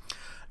 Andrew.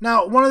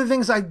 Now, one of the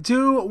things I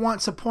do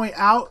want to point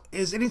out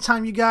is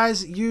anytime you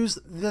guys use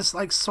this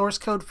like source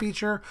code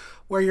feature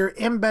where you're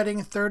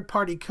embedding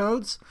third-party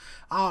codes,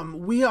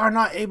 we are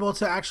not able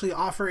to actually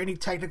offer any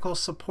technical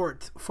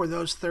support for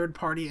those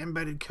third-party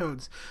embedded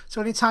codes.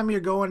 So anytime you're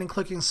going and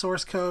clicking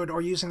source code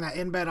or using that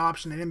embed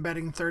option and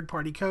embedding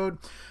third-party code,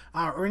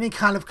 or any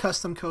kind of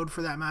custom code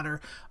for that matter,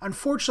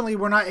 unfortunately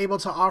we're not able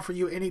to offer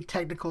you any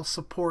technical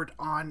support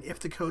on if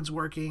the code's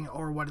working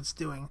or what it's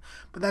doing.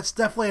 But that's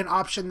definitely an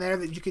option there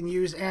that you can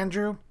use,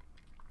 Andrew,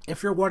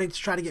 if you're wanting to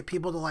try to get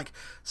people to like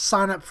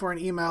sign up for an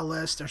email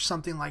list or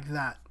something like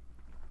that.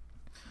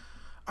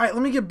 All right,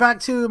 let me get back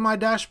to my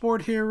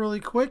dashboard here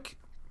really quick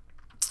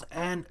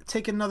and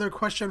take another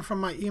question from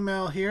my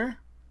email here.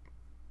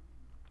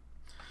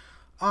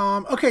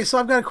 Okay, so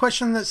I've got a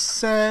question that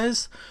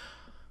says,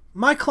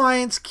 my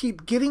clients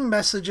keep getting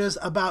messages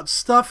about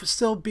stuff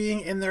still being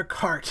in their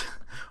cart.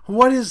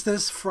 What is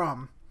this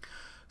from?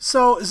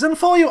 So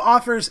Zenfolio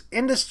offers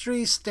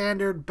industry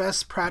standard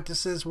best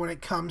practices when it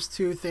comes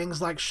to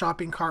things like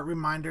shopping cart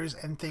reminders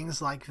and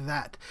things like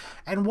that.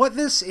 And what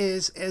this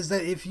is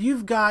that if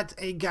you've got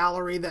a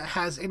gallery that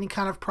has any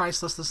kind of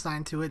price list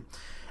assigned to it,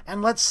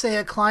 and let's say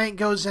a client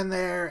goes in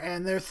there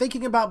and they're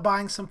thinking about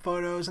buying some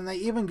photos, and they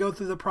even go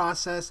through the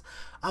process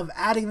of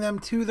adding them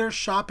to their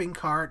shopping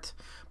cart,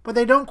 but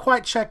they don't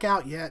quite check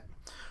out yet.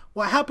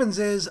 What happens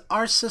is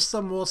our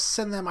system will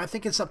send them, I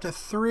think it's up to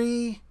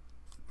three,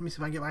 let me see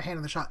if I can get my hand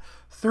in the shot,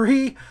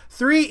 three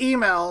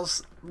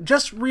emails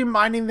just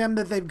reminding them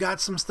that they've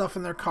got some stuff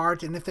in their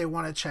cart and if they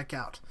want to check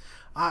out.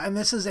 And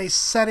this is a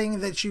setting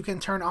that you can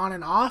turn on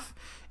and off.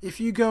 If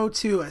you go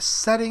to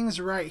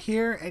settings right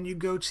here and you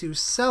go to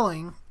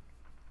selling,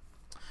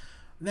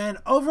 then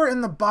over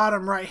in the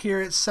bottom right here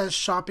it says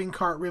shopping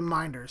cart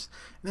reminders.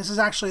 And this is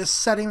actually a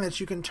setting that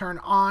you can turn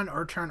on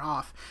or turn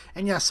off.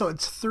 And yeah, so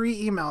it's 3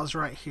 emails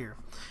right here.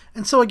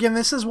 And so again,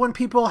 this is when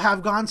people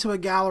have gone to a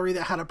gallery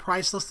that had a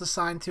price list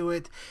assigned to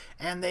it,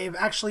 and they've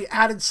actually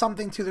added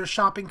something to their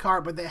shopping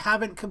cart, but they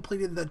haven't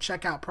completed the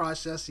checkout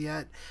process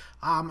yet.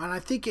 And I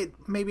think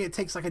maybe it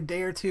takes like a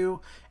day or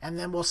two, and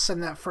then we'll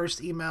send that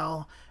first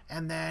email.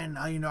 And then,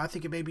 I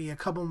think it may be a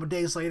couple of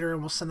days later,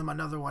 and we'll send them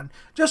another one,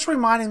 just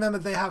reminding them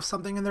that they have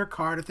something in their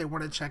cart if they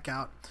want to check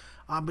out.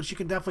 But you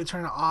can definitely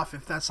turn it off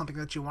if that's something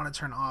that you want to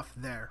turn off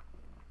there.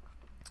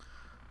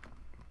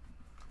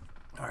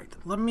 All right,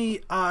 let me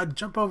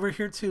jump over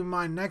here to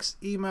my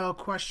next email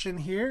question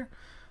here.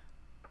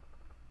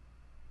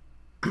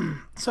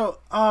 So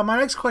my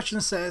next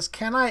question says,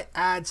 can I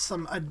add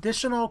some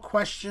additional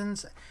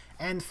questions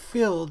and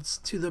fields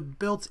to the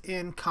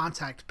built-in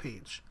contact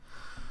page?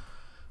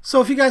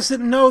 So if you guys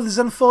didn't know, the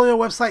Zenfolio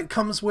website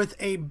comes with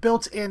a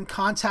built-in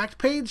contact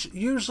page.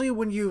 Usually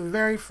when you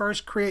very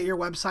first create your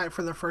website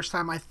for the first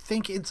time, I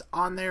think it's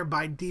on there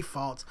by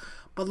default.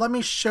 But let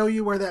me show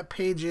you where that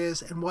page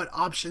is and what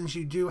options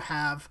you do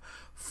have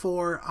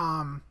for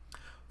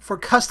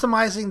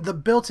customizing the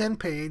built-in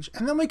page.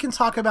 And then we can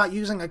talk about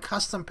using a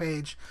custom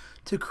page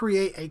to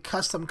create a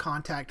custom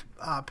contact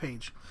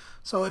page.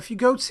 So if you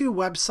go to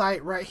website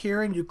right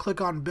here and you click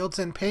on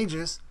built-in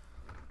pages,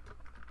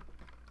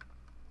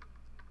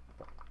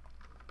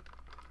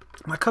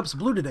 my cup's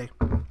blue today.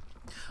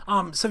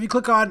 So if you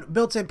click on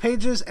built-in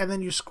pages and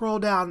then you scroll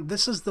down,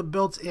 this is the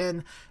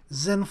built-in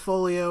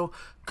Zenfolio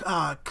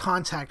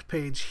contact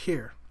page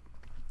here.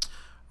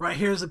 Right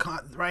here is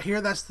right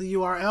here. That's the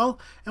URL.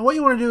 And what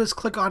you want to do is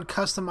click on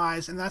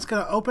customize, and that's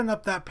going to open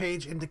up that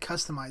page into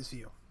customize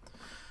view.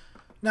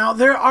 Now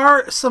there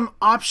are some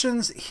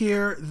options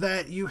here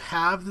that you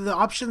have. The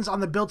options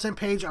on the built-in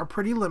page are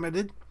pretty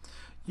limited.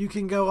 You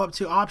can go up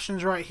to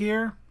options right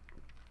here,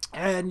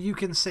 and you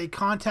can say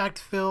contact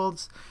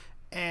fields,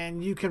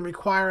 and you can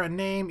require a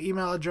name,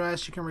 email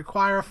address, you can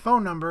require a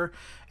phone number,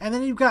 and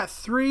then you've got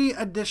 3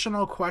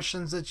 additional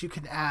questions that you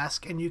can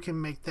ask, and you can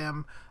make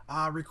them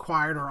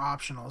required or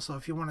optional. So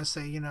if you want to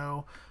say,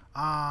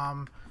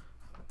 how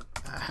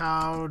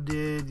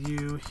did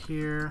you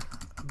hear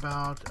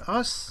about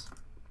us?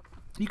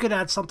 You could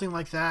add something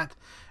like that,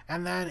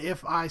 and then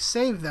if I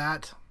save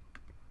that,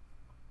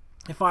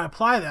 if I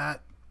apply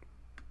that,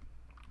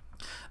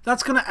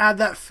 that's going to add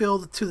that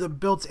field to the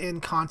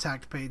built-in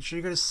contact page. So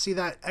you're going to see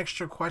that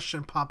extra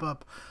question pop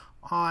up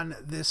on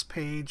this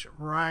page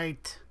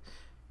right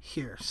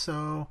here.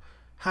 So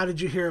how did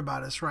you hear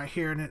about us right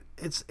here? And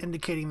it's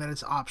indicating that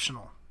it's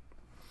optional.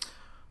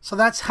 So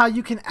that's how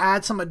you can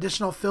add some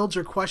additional fields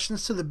or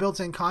questions to the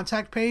built-in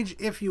contact page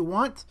if you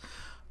want.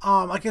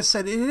 Like I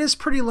said, it is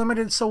pretty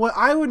limited. So what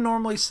I would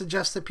normally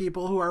suggest to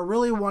people who are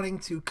really wanting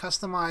to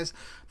customize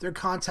their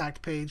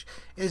contact page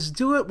is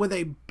do it with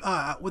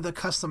a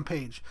custom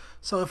page.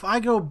 So if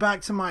I go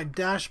back to my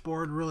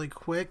dashboard really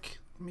quick,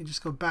 let me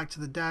just go back to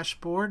the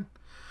dashboard.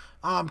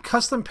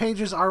 Custom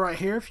pages are right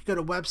here. If you go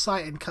to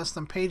website and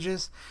custom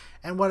pages,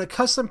 and what a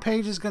custom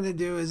page is going to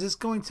do is it's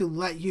going to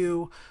let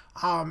you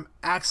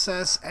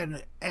access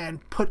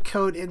and put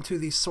code into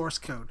the source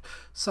code.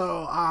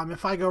 So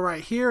if I go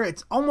right here,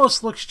 it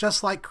almost looks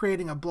just like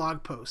creating a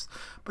blog post.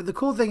 But the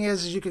cool thing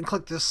is you can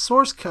click the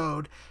source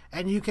code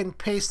and you can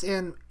paste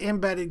in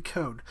embedded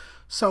code.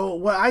 So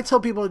what I tell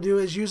people to do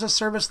is use a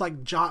service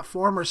like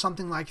Jotform or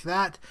something like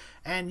that,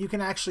 and you can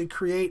actually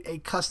create a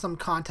custom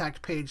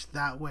contact page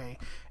that way.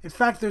 In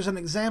fact, there's an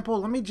example.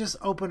 Let me just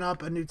open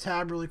up a new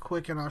tab really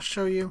quick and I'll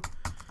show you.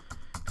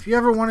 If you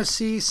ever want to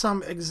see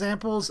some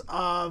examples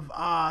of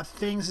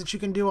things that you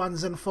can do on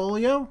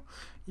Zenfolio,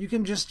 you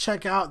can just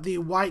check out the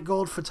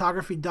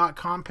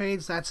whitegoldphotography.com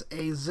page. That's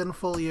a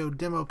Zenfolio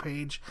demo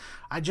page.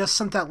 I just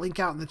sent that link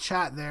out in the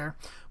chat there.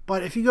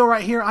 But if you go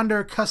right here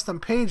under custom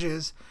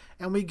pages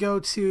and we go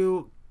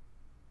to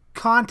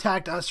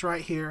contact us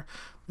right here,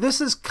 this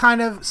is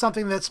kind of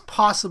something that's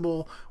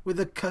possible with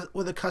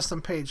a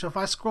custom page. So if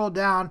I scroll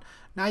down,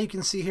 now you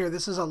can see here,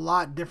 this is a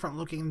lot different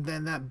looking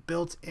than that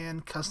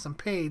built-in custom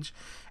page.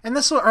 And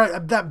this was, or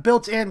that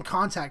built-in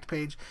contact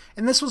page.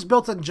 And this was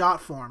built in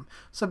JotForm.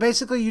 So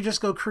basically you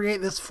just go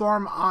create this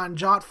form on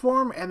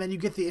JotForm, and then you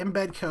get the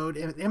embed code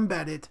and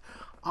embed it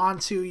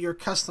onto your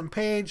custom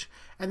page,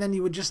 and then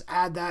you would just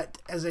add that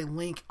as a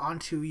link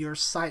onto your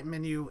site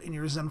menu in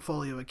your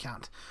Zenfolio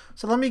account.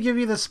 So let me give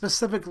you the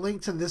specific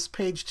link to this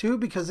page too,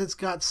 because it's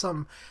got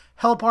some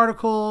help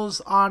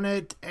articles on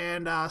it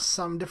and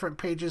some different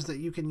pages that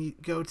you can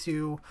go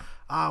to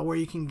where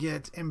you can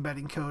get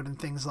embedding code and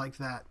things like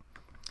that.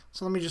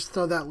 So let me just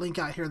throw that link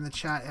out here in the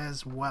chat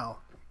as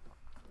well.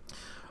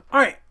 All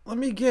right, let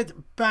me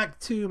get back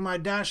to my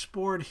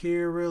dashboard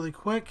here really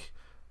quick.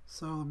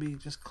 So let me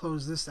just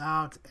close this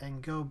out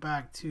and go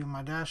back to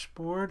my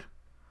dashboard.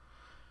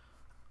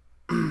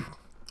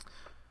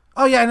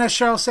 Oh yeah, and as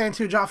Cheryl's saying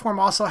too, JotForm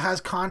also has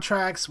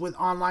contracts with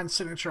online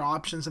signature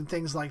options and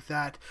things like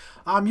that.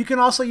 You can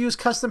also use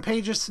custom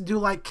pages to do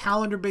like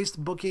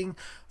calendar-based booking.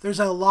 There's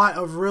a lot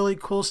of really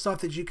cool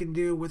stuff that you can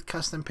do with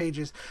custom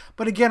pages.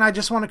 But again, I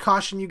just want to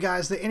caution you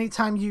guys that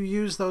anytime you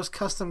use those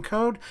custom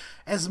code,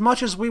 as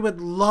much as we would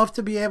love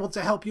to be able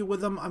to help you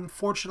with them,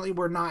 unfortunately,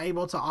 we're not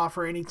able to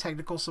offer any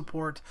technical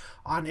support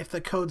on if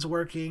the code's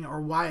working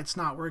or why it's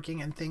not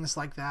working and things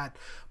like that.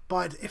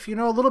 But if you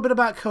know a little bit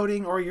about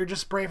coding or you're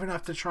just brave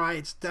enough to try,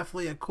 it's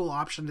definitely a cool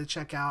option to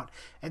check out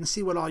and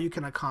see what all you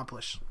can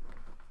accomplish.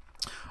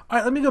 All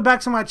right, let me go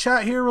back to my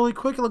chat here really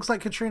quick. It looks like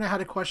Katrina had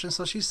a question.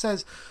 So she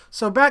says,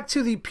 so back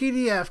to the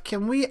PDF,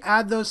 can we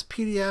add those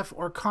PDF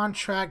or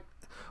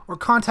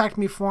contact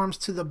me forms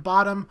to the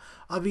bottom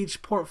of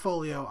each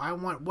portfolio? I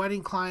want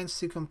wedding clients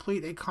to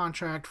complete a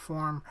contract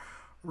form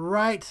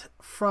right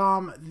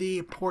from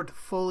the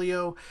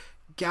portfolio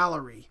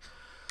gallery.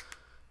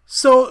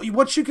 So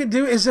what you can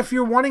do is if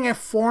you're wanting a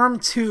form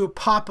to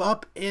pop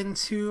up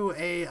into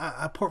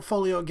a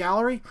portfolio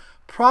gallery,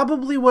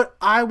 probably what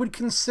I would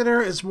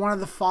consider is one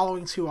of the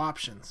following two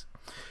options.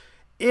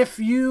 If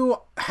you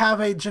have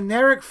a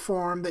generic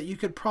form that you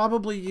could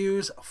probably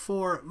use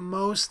for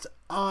most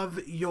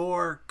of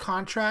your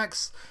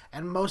contracts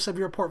and most of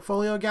your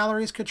portfolio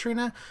galleries,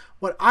 Katrina,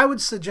 what I would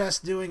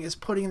suggest doing is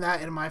putting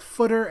that in my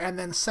footer and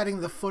then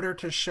setting the footer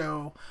to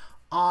show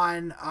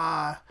on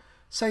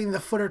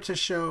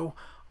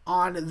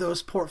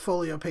those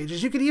portfolio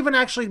pages. You could even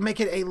actually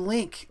make it a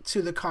link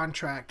to the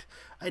contract.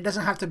 It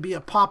doesn't have to be a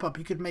pop-up.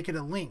 You could make it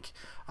a link.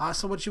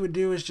 So what you would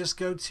do is just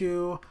go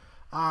to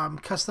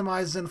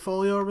customize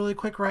Zenfolio really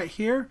quick right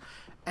here,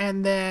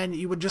 and then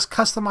you would just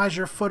customize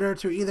your footer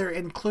to either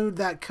include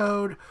that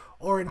code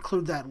or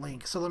include that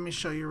link. So let me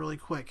show you really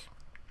quick.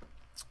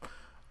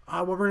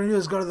 What we're going to do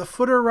is go to the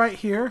footer right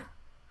here,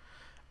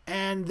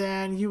 and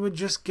then you would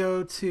just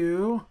go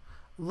to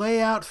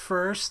layout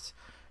first,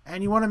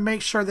 and you want to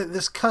make sure that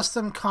this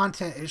custom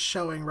content is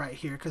showing right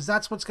here, because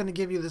that's what's going to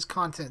give you this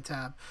content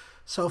tab.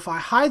 So if I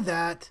hide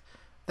that,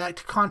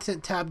 that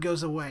content tab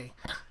goes away.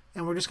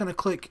 And we're just going to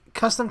click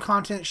custom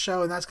content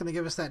show, and that's going to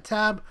give us that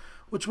tab,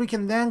 which we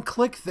can then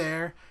click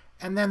there,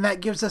 and then that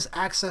gives us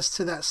access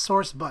to that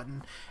source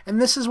button. And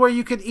this is where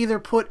you could either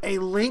put a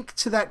link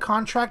to that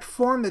contract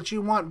form that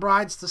you want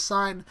brides to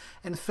sign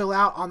and fill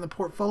out on the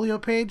portfolio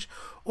page,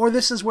 or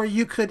this is where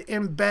you could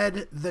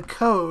embed the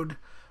code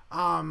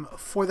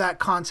for that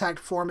contact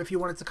form if you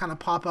want it to kind of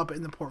pop up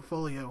in the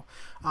portfolio.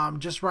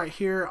 Just right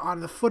here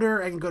on the footer,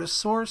 and go to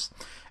source.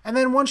 And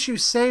then once you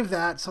save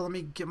that, so let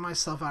me get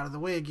myself out of the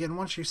way again.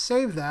 Once you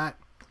save that,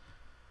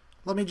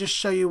 let me just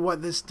show you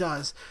what this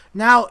does.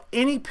 Now,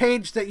 any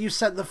page that you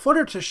set the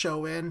footer to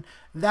show in,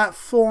 that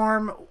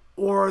form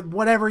or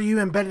whatever you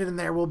embedded in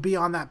there will be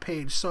on that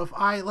page. So if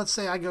let's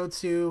say I go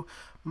to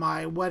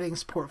my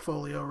weddings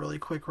portfolio really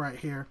quick right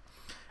here,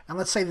 and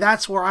let's say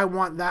that's where I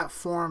want that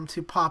form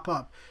to pop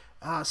up.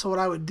 So what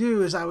I would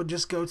do is I would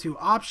just go to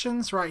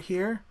options right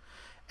here,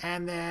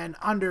 and then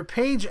under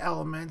page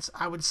elements,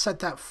 I would set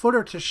that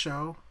footer to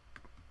show,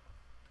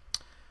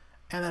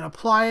 and then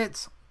apply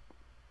it.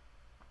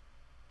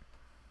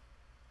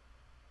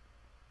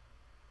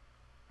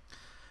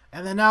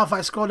 And then now if I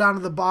scroll down to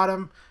the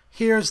bottom,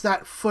 here's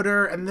that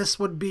footer, and this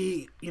would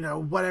be, you know,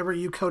 whatever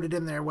you coded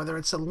in there, whether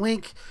it's a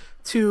link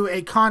to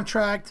a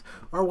contract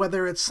or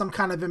whether it's some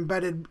kind of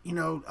embedded, you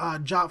know,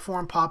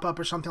 JotForm pop-up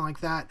or something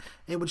like that.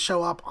 It would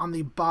show up on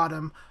the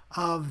bottom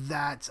of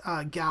that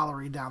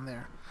gallery down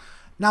there.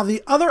 Now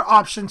the other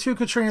option too,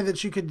 Katrina,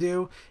 that you could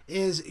do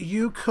is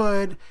you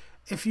could,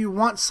 if you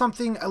want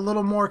something a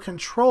little more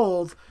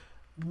controlled,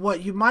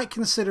 what you might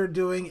consider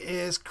doing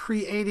is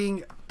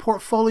creating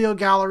portfolio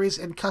galleries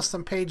and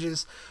custom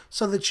pages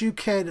so that you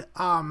could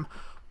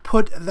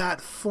put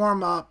that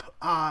form up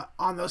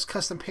on those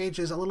custom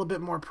pages a little bit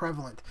more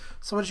prevalent.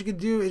 So what you could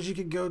do is you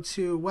could go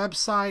to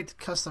website,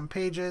 custom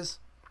pages,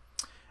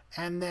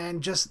 and then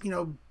just, you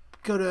know,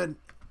 go to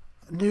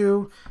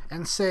new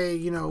and say,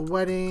 you know,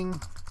 wedding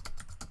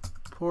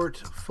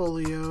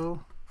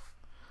portfolio,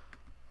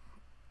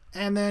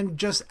 and then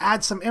just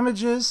add some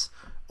images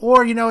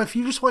Or, you know, if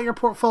you just want your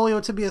portfolio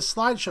to be a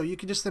slideshow, you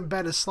can just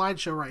embed a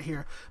slideshow right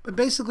here. But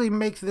basically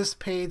make this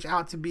page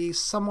out to be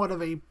somewhat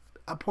of a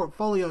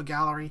portfolio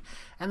gallery,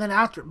 and then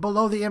after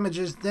below the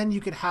images, then you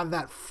could have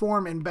that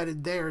form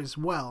embedded there as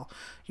well,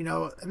 you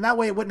know, and that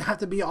way it wouldn't have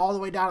to be all the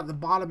way down at the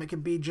bottom. It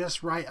could be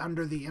just right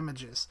under the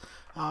images.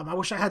 I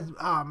wish I had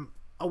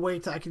a way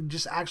to I could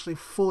just actually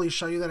fully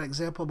show you that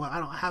example, but I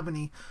don't have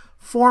any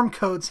form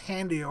codes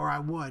handy, or I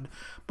would.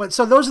 But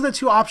so those are the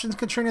two options,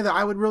 Katrina, that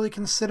I would really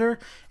consider.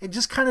 It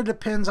just kind of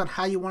depends on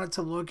how you want it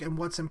to look and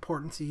what's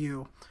important to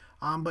you.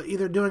 But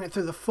either doing it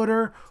through the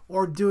footer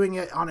or doing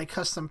it on a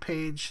custom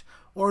page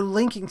or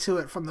linking to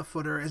it from the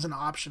footer is an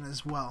option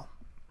as well.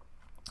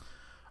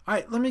 All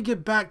right, let me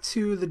get back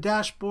to the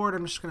dashboard.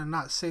 I'm just going to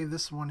not save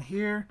this one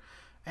here.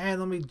 And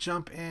let me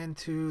jump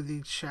into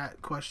the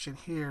chat question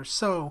here.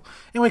 So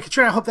anyway,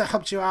 Katrina, I hope that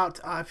helped you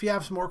out. If you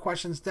have some more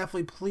questions,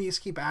 definitely please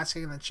keep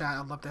asking in the chat.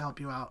 I'd love to help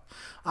you out.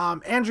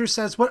 Andrew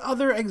says, what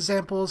other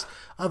examples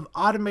of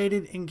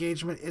automated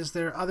engagement is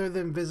there other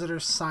than visitor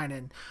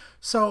sign-in?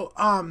 So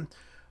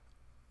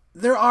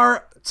there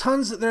are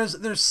tons.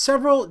 There's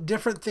several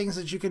different things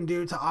that you can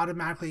do to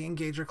automatically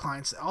engage your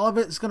clients. All of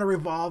it is going to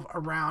revolve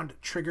around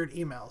triggered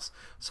emails.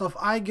 So if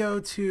I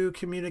go to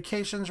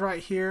communications right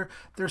here,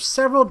 there's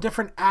several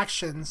different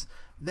actions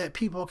that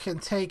people can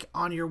take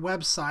on your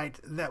website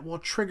that will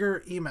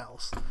trigger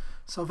emails.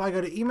 So if I go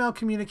to email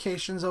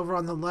communications over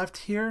on the left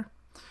here,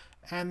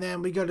 and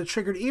then we go to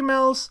triggered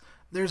emails,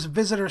 there's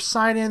visitor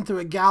sign in through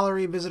a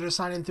gallery, visitor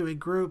sign in through a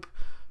group,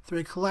 through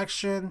a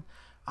collection,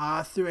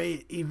 through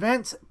a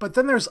event, but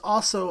then there's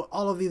also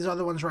all of these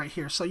other ones right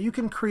here. So you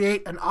can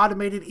create an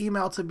automated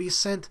email to be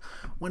sent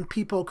when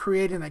people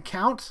create an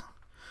account.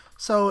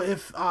 So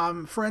if,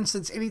 for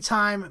instance,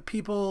 anytime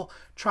people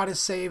try to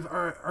save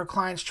or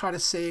clients try to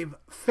save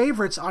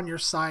favorites on your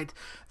site,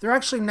 they're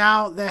actually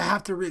now they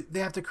have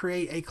to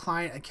create a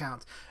client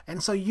account,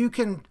 and so you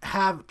can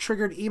have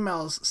triggered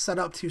emails set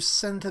up to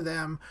send to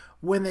them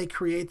when they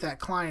create that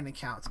client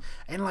account.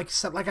 And like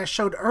I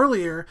showed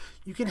earlier,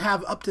 you can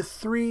have up to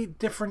 3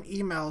 different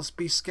emails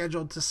be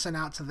scheduled to send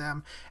out to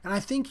them. And I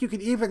think you can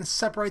even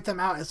separate them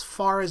out as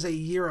far as a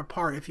year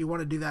apart if you want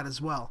to do that as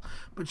well.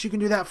 But you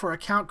can do that for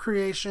account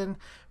creation,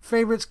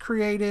 favorites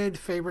created,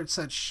 favorites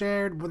that's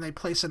shared when they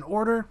place an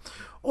order,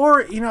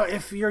 or, you know,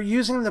 if you're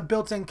using the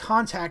built-in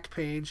contact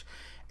page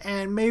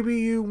and maybe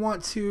you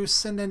want to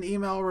send an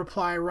email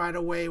reply right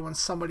away when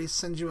somebody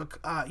sends you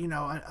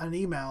an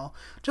email,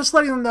 just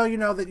letting them know, you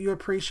know, that you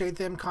appreciate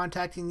them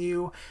contacting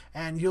you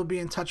and you'll be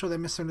in touch with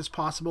them as soon as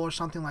possible or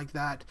something like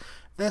that.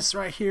 This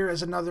right here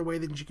is another way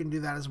that you can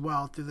do that as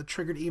well, through the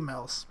triggered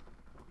emails.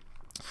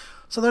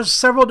 So there's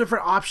several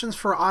different options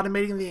for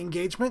automating the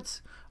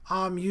engagement.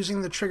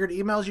 Using the triggered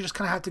emails, you just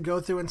kind of have to go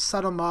through and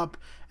set them up,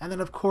 and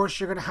then of course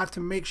you're going to have to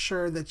make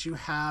sure that you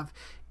have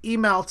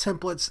email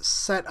templates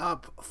set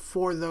up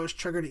for those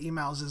triggered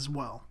emails as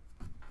well.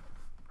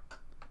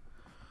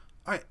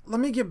 All right,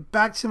 let me get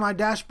back to my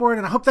dashboard,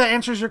 and I hope that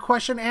answers your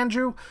question,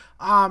 Andrew.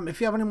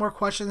 If you have any more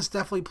questions,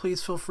 definitely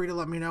please feel free to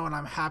let me know, and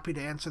I'm happy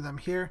to answer them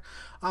here.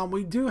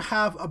 We do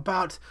have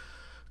about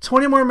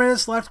 20 more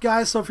minutes left,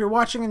 guys, so if you're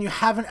watching and you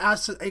haven't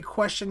asked a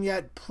question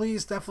yet,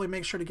 please definitely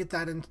make sure to get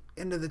that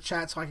into the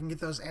chat so I can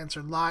get those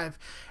answered live.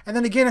 And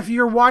then again, if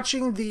you're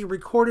watching the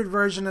recorded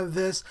version of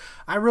this,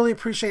 I really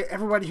appreciate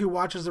everybody who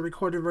watches the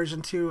recorded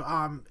version too,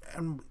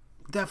 and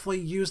definitely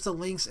use the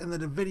links in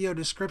the video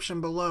description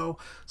below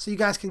so you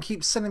guys can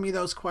keep sending me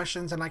those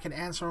questions and I can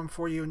answer them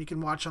for you and you can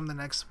watch them the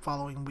next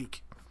following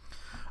week.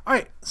 All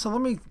right, so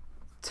let me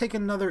take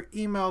another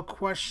email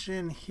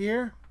question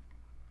here.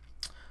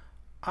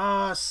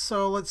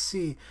 So let's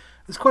see.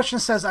 This question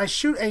says, I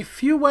shoot a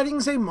few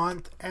weddings a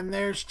month and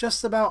there's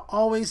just about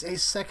always a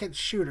second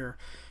shooter.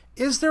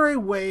 Is there a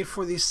way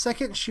for the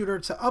second shooter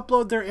to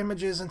upload their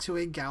images into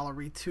a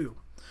gallery too?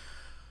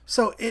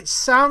 So it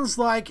sounds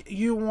like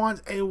you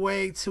want a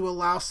way to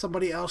allow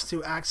somebody else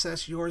to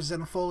access your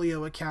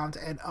Zenfolio account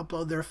and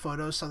upload their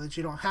photos so that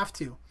you don't have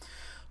to.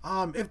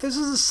 If this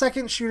is a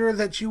second shooter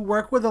that you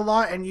work with a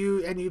lot and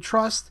you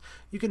trust,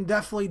 you can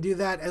definitely do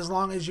that as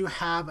long as you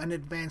have an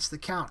advanced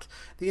account.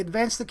 The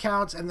advanced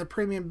accounts and the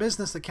premium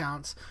business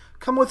accounts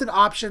come with an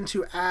option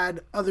to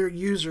add other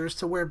users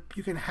to where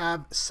you can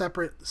have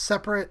separate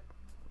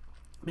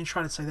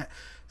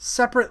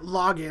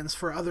logins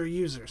for other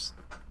users.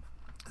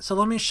 So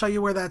let me show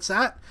you where that's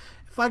at.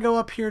 If I go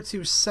up here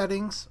to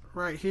settings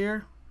right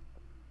here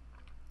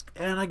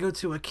and I go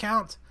to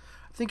account,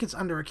 I think it's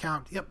under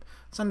account. Yep,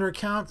 it's under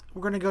account.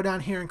 We're going to go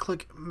down here and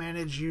click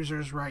manage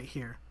users right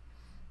here.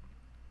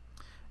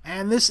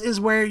 And this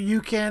is where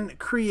you can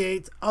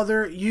create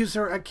other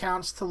user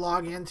accounts to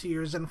log into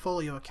your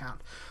Zenfolio account.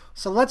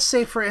 So let's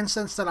say, for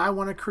instance, that I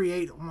want to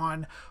create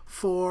one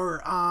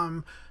for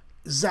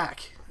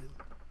Zach.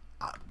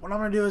 What I'm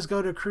going to do is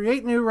go to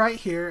create new right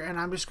here, and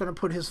I'm just going to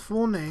put his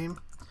full name,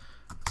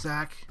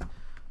 Zach.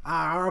 Or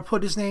I'll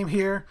put his name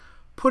here,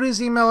 put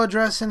his email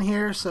address in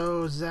here,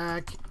 so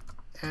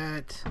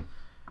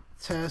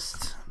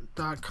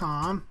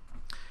Zach@test.com,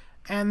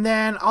 And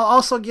then I'll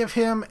also give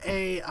him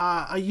a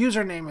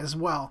username as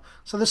well.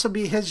 So this will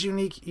be his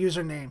unique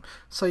username.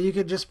 So you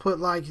could just put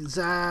like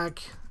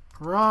Zach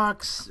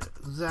Rocks,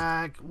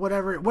 Zach,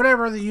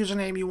 whatever the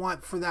username you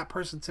want for that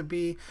person to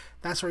be,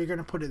 that's where you're going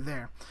to put it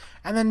there.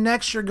 And then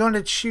next you're going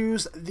to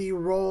choose the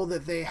role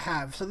that they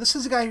have. So this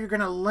is a guy you're going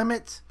to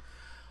limit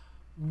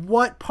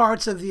what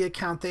parts of the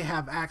account they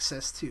have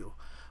access to.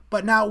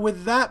 But now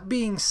with that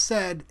being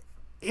said,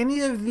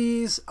 any of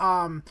these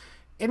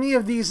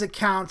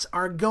accounts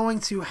are going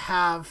to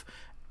have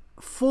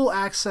full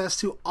access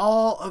to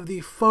all of the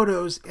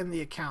photos in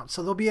the account.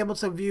 So they'll be able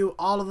to view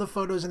all of the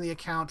photos in the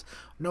account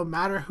no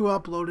matter who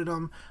uploaded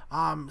them.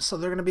 So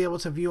they're going to be able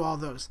to view all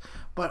those.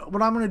 But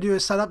what I'm going to do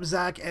is set up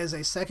Zach as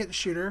a second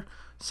shooter.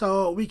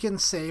 So we can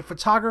say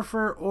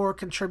photographer or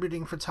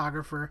contributing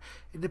photographer.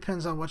 It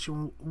depends on what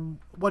you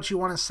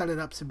want to set it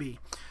up to be.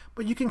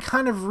 But you can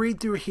kind of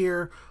read through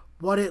here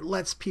what it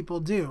lets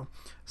people do.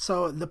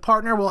 So the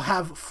partner will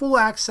have full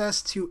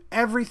access to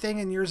everything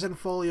in your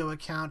Zenfolio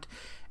account,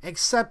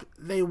 except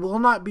they will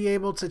not be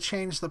able to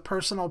change the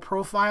personal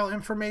profile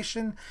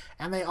information,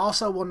 and they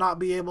also will not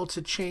be able to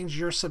change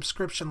your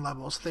subscription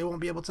levels. They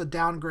won't be able to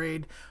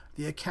downgrade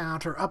the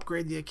account or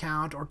upgrade the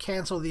account or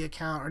cancel the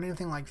account or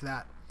anything like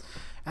that.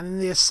 And then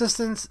the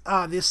assistant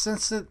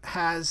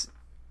has,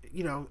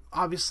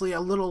 obviously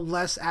a little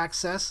less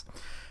access.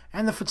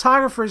 And the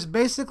photographers,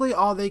 basically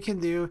all they can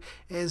do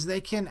is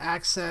they can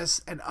access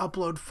and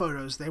upload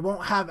photos. They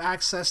won't have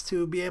access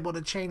to be able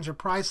to change a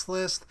price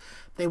list.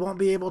 They won't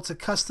be able to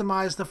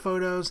customize the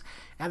photos,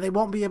 and they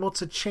won't be able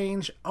to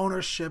change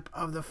ownership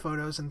of the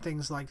photos and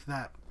things like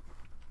that.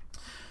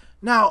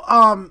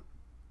 Now,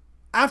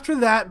 after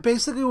that,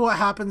 basically what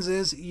happens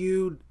is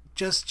you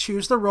just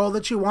choose the role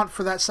that you want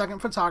for that second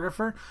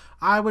photographer.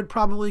 I would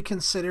probably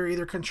consider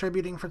either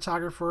contributing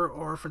photographer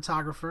or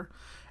photographer.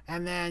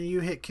 And then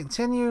you hit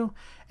continue,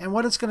 and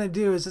what it's going to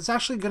do is it's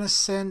actually going to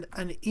send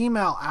an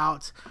email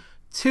out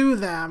to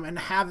them and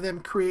have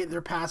them create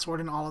their password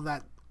and all of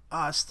that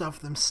stuff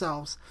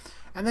themselves.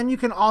 And then you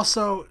can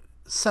also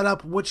set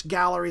up which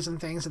galleries and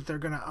things that they're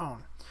going to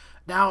own.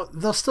 Now,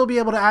 they'll still be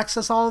able to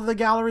access all of the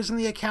galleries in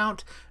the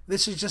account.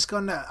 This is just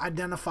going to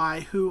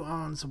identify who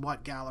owns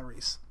what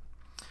galleries.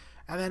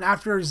 And then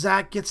after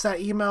Zach gets that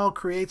email,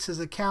 creates his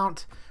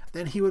account,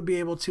 then he would be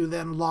able to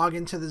then log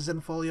into the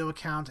Zenfolio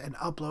account and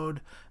upload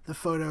the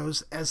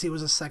photos as he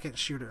was a second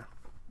shooter.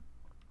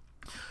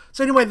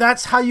 So anyway,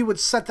 that's how you would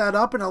set that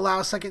up and allow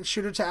a second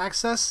shooter to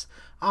access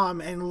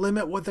and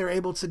limit what they're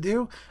able to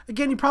do.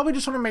 Again, you probably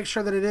just want to make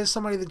sure that it is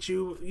somebody that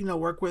you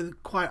work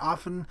with quite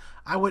often.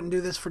 I wouldn't do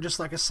this for just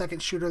like a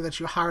second shooter that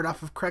you hired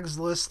off of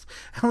Craigslist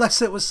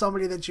unless it was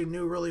somebody that you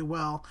knew really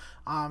well.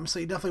 So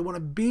you definitely want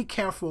to be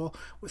careful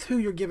with who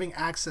you're giving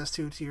access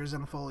to your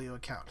Zenfolio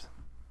account.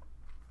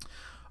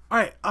 All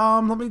right,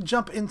 let me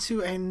jump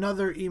into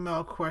another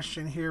email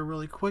question here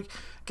really quick.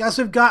 Guys,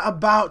 we've got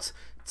about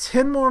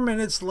 10 more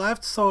minutes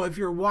left, so if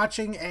you're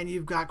watching and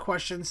you've got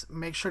questions,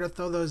 make sure to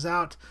throw those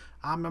out.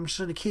 I'm just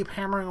going to keep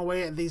hammering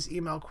away at these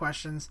email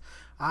questions.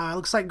 It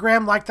looks like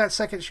Graham liked that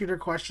second shooter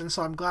question,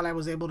 so I'm glad I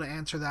was able to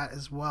answer that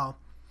as well.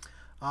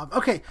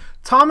 Okay,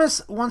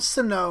 Thomas wants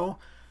to know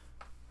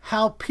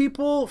how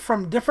people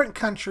from different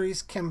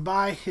countries can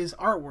buy his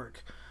artwork.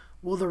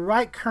 Will the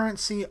right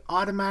currency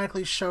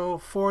automatically show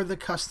for the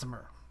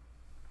customer?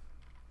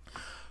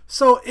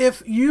 So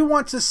if you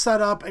want to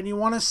set up and you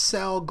want to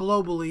sell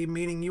globally,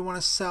 meaning you want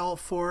to sell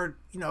for,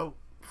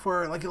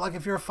 for like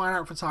if you're a fine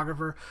art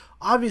photographer,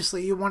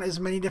 obviously you want as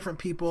many different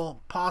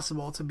people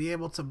possible to be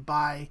able to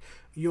buy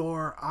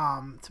your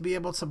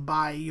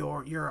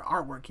your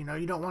artwork.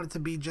 You don't want it to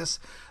be just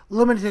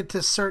limited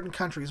to certain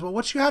countries. Well,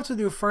 what you have to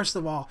do first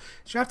of all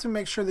is you have to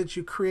make sure that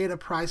you create a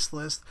price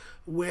list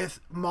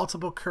with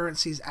multiple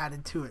currencies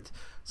added to it.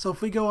 So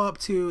if we go up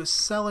to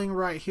selling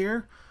right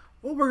here,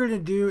 what we're going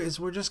to do is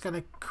we're just going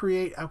to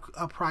create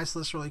a price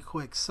list really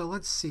quick. So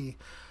let's see.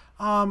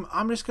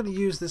 I'm just going to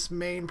use this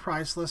main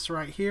price list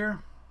right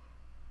here.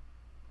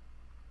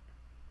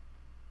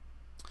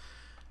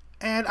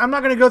 And I'm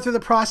not going to go through the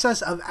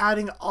process of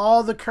adding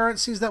all the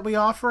currencies that we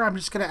offer. I'm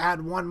just going to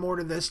add one more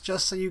to this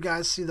just so you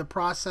guys see the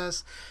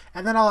process.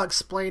 And then I'll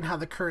explain how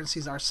the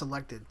currencies are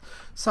selected.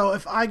 So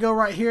if I go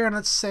right here and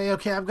let's say,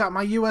 okay, I've got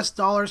my US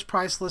dollars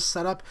price list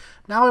set up.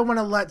 Now I want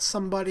to let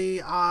somebody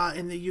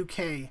in the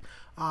UK,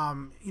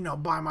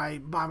 buy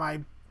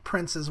my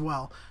prints as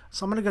well.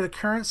 So I'm going to go to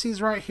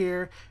currencies right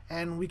here,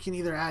 and we can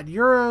either add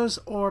euros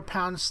or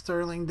pound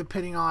sterling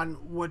depending on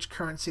which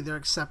currency they're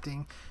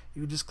accepting.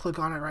 You just click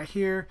on it right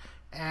here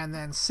and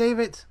then save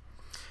it.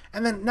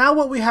 And then now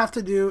what we have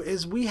to do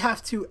is we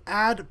have to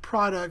add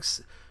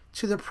products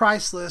to the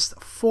price list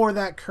for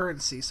that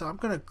currency. So I'm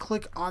going to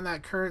click on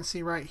that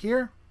currency right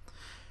here.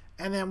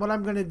 And then what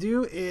I'm going to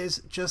do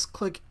is just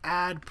click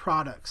add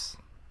products.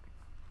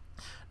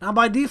 Now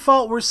by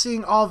default, we're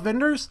seeing all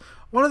vendors.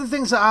 One of the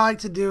things that I like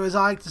to do is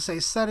I like to say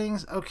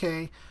settings.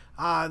 Okay,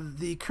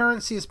 the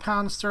currency is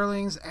pound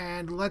sterlings,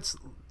 and let's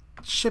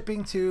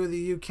shipping to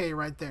the UK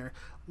right there.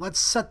 Let's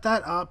set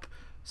that up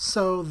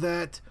so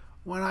that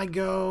when I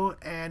go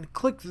and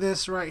click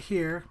this right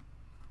here,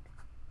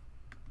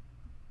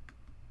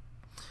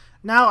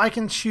 now I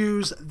can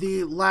choose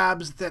the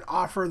labs that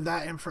offer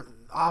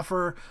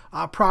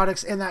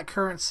products in that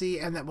currency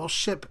and that will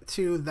ship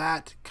to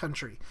that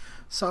country.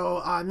 So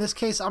in this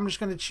case, I'm just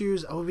going to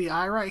choose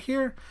OVI right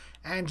here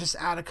and just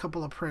add a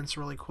couple of prints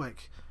really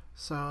quick.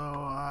 So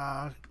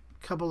a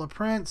couple of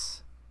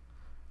prints,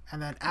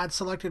 and then add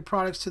selected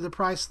products to the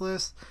price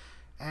list.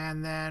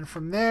 And then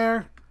from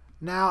there,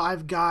 now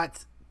I've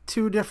got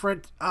two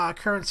different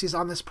currencies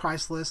on this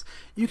price list.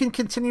 You can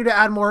continue to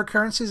add more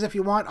currencies if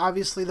you want.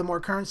 Obviously, the more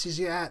currencies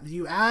you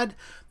add,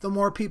 the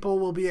more people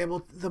will be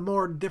able, the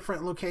more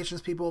different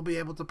locations people will be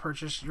able to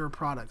purchase your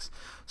products.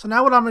 So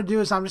now what I'm going to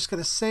do is I'm just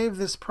going to save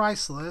this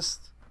price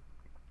list,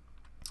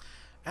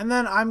 and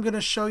then I'm going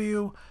to show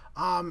you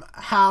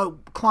how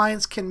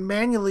clients can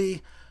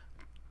manually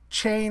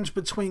change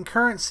between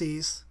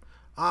currencies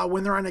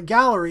when they're in a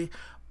gallery.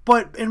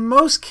 But in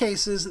most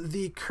cases,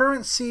 the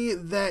currency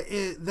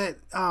that's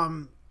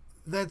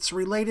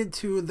related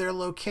to their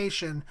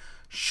location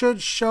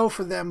should show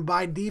for them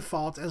by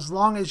default as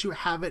long as you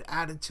have it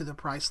added to the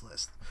price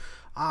list.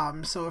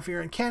 So if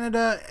you're in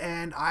Canada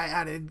and I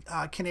added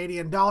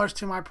Canadian dollars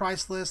to my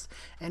price list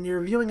and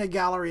you're viewing a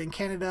gallery in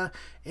Canada,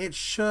 it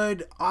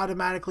should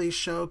automatically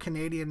show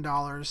Canadian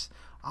dollars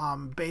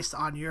based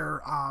on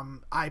your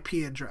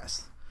IP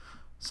address.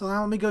 So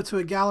now let me go to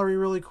a gallery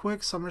really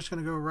quick. So I'm just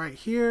going to go right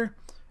here.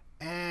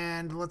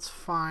 And let's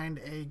find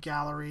a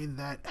gallery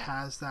that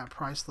has that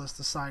price list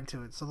assigned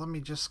to it. So let me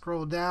just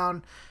scroll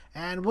down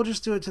and we'll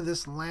just do it to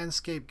this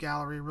landscape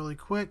gallery really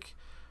quick.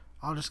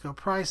 I'll just go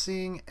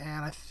pricing,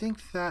 and I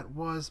think that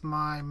was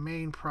my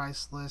main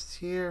price list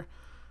here.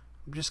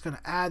 I'm just going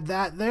to add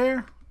that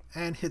there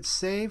and hit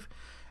save.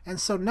 And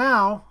so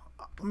now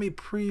let me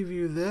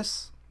preview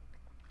this.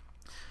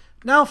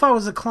 Now if I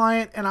was a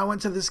client and I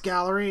went to this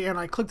gallery and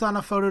I clicked on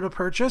a photo to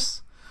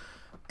purchase,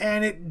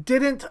 and it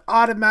didn't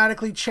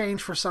automatically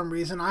change for some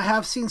reason. I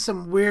have seen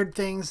some weird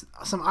things,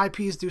 some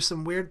IPs do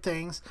some weird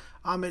things.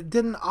 It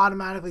didn't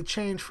automatically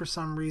change for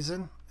some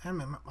reason.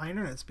 And my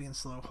internet's being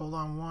slow. Hold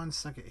on one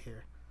second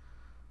here.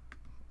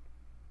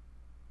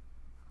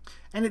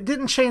 And it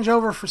didn't change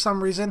over for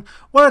some reason.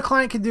 What a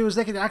client could do is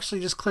they could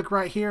actually just click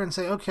right here and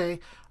say, okay,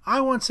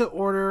 I want to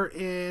order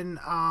in,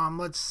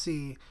 let's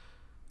see,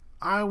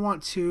 I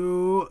want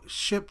to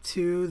ship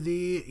to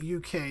the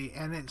UK,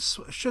 and it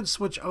should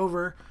switch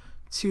over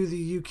to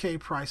the UK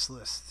price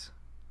list.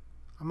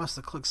 I must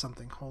have clicked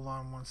something. Hold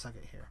on one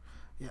second here.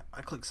 Yeah,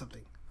 I clicked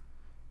something.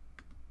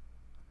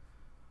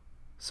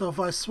 So if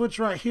I switch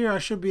right here, I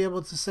should be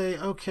able to say,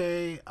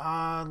 okay,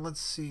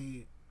 let's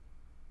see.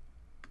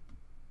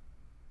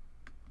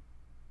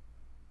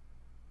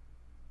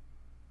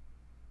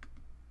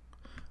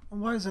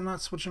 Why is it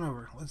not switching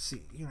over? Let's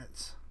see,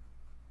 units.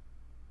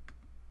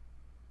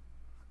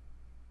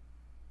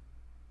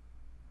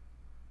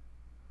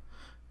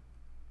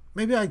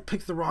 Maybe I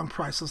picked the wrong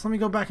price list. Let me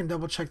go back and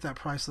double check that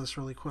price list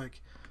really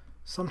quick.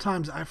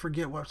 Sometimes I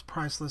forget what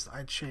price list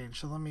I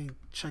changed. So let me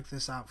check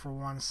this out for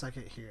 1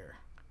 second here.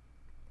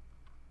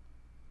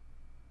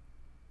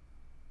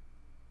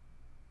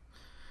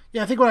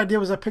 Yeah, I think what I did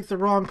was I picked the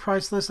wrong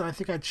price list, and I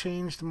think I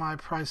changed my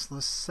price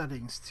list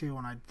settings too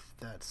when I did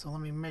that. So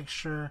let me make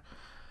sure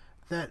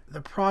that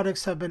the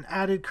products have been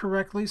added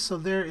correctly. So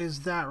there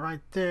is that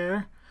right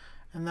there.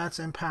 And that's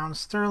in pounds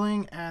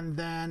sterling. And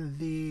then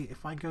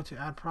if I go to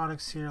add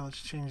products here,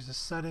 let's change the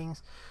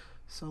settings.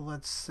 So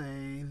let's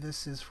say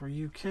this is for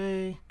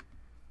UK.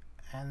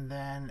 And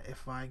then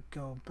if I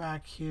go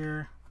back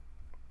here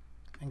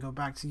and go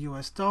back to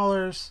US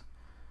dollars,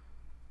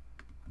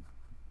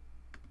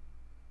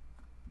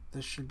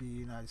 this should be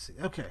United States.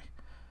 Okay,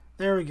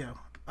 there we go.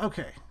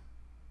 Okay.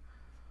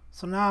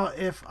 So now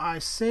if I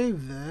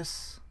save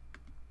this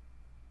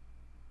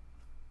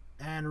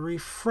and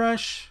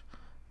refresh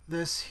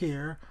this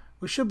here,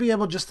 we should be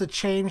able just to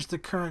change the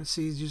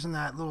currencies using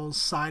that little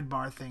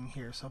sidebar thing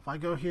here. So if I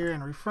go here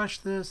and refresh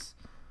this,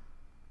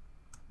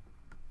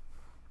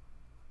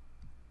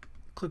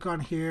 click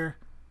on here,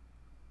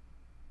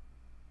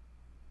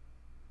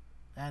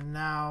 and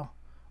now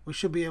we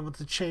should be able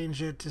to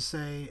change it to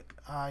say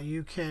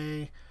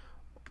UK.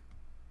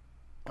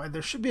 Or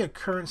there should be a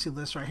currency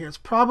list right here. It's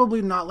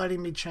probably not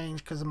letting me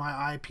change because of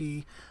my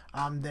IP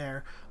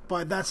there,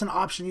 but that's an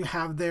option you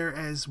have there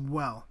as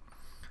well.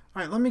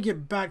 All right, let me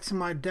get back to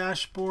my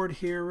dashboard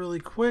here really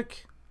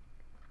quick.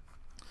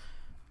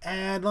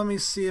 And let me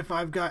see if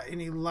I've got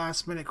any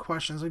last minute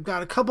questions. We've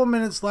got a couple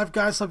minutes left,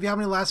 guys, so if you have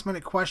any last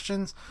minute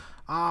questions,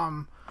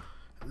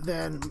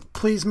 then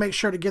please make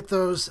sure to get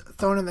those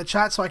thrown in the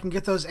chat so I can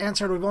get those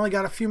answered. We've only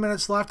got a few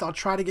minutes left. I'll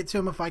try to get to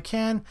them if I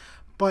can,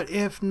 but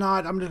if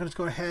not, I'm just going to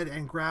go ahead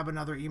and grab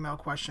another email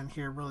question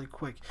here really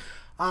quick.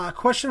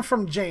 Question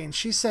from Jane.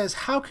 She says,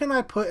 how can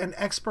I put an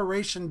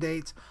expiration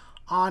date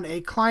on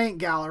a client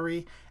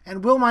gallery,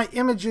 and will my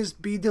images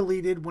be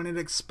deleted when it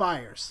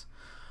expires?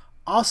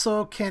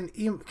 Also, can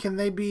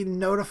they be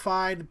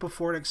notified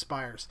before it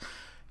expires?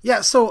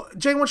 Yeah, so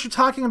Jane, what you're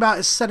talking about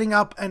is setting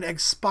up an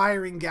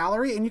expiring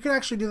gallery, and you can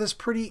actually do this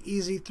pretty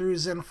easy through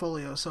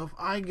Zenfolio. So if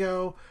I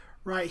go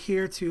right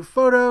here to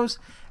Photos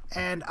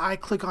and I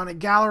click on a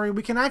gallery,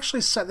 we can actually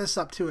set this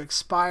up to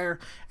expire.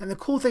 And the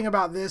cool thing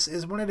about this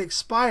is when it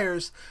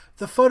expires,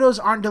 the photos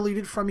aren't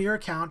deleted from your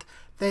account.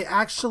 They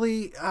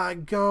actually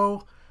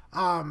go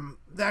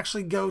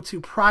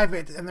to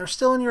private, and they're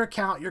still in your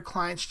account. Your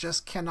clients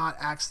just cannot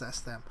access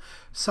them.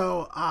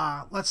 So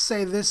let's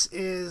say this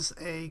is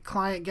a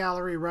client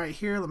gallery right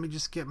here. Let me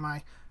just get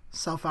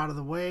myself out of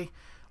the way.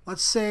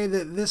 Let's say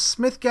that this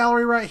Smith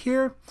gallery right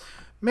here,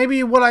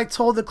 maybe what I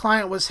told the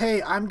client was,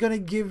 hey, I'm going to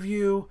give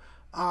you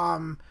a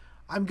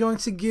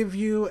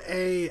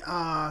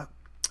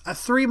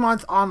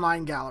 3-month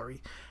online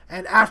gallery.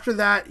 And after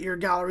that, your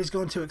gallery is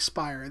going to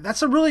expire.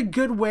 That's a really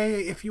good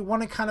way if you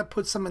want to kind of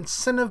put some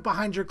incentive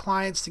behind your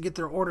clients to get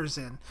their orders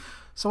in.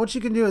 So what you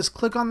can do is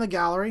click on the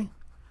gallery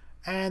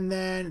and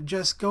then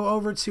just go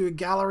over to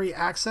gallery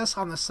access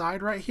on the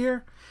side right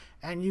here.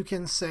 And you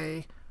can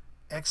say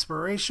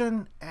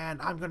expiration,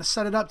 and I'm going to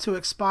set it up to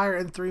expire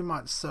in 3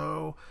 months.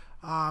 So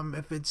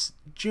if it's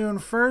June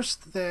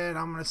 1st, then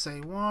I'm going to say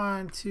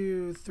 1,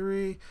 2,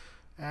 3,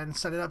 and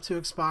set it up to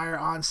expire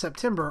on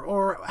September,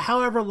 or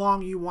however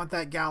long you want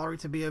that gallery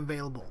to be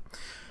available.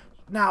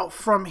 Now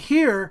from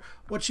here,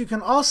 what you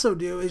can also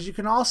do is you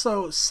can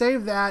also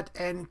save that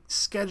and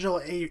schedule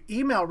an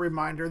email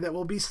reminder that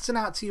will be sent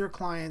out to your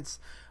clients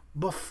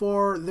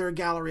before their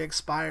gallery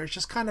expires,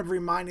 just kind of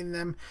reminding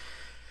them,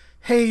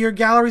 hey, your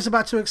gallery is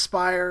about to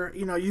expire.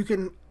 You know, you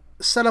can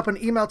set up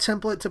an email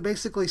template to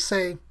basically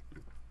say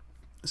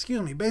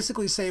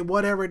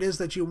whatever it is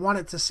that you want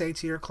it to say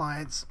to your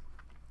clients,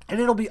 and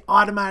it'll be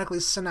automatically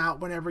sent out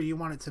whenever you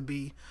want it to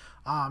be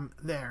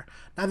there.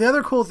 Now the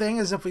other cool thing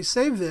is if we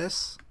save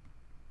this,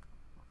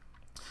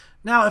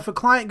 now if a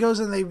client goes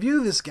and they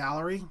view this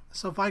gallery,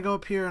 so if I go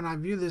up here and I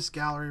view this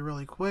gallery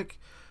really quick,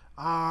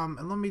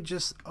 and let me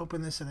just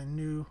open this in a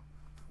new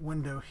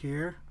window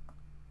here.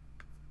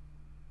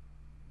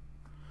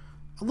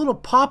 A little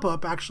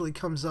pop-up actually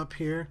comes up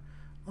here.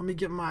 Let me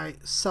get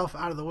myself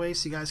out of the way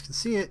so you guys can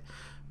see it,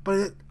 but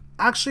it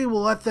actually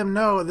will let them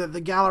know that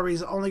the gallery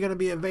is only going to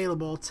be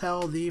available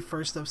till the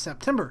 1st of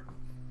September.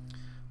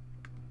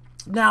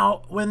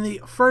 Now, when the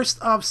 1st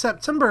of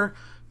September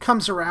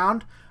comes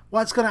around,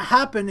 what's going to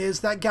happen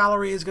is that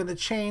gallery is going to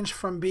change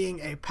from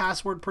being a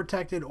password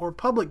protected or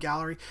public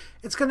gallery.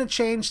 It's going to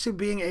change to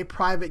being a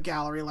private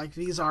gallery like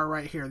these are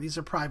right here. These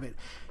are private.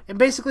 And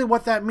basically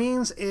what that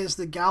means is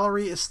the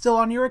gallery is still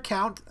on your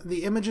account.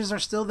 The images are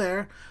still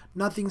there.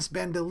 Nothing's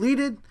been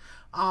deleted.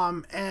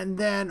 And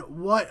then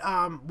what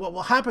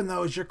will happen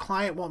though is your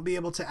client won't be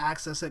able to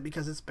access it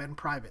because it's been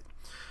private.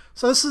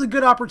 So this is a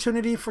good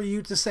opportunity for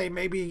you to say,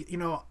 maybe, you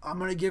know, I'm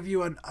going to give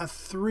you a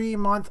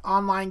 3-month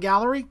online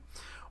gallery.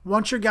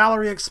 Once your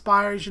gallery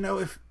expires, you know,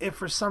 if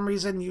for some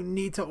reason you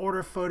need to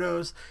order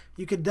photos,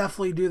 you could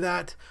definitely do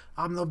that.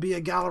 There'll be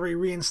a gallery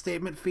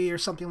reinstatement fee or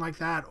something like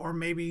that, or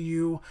maybe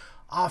you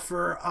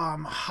offer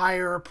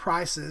higher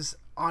prices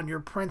on your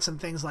prints and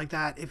things like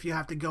that if you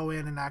have to go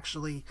in and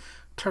actually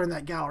turn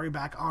that gallery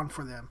back on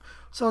for them.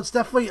 So it's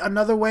definitely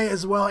another way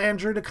as well,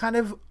 Andrew, to kind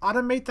of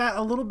automate that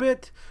a little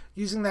bit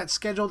using that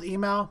scheduled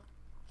email.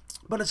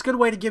 But it's a good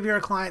way to give your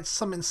clients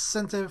some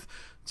incentive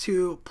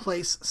to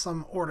place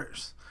some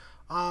orders.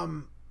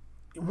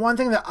 One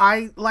thing that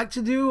I like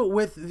to do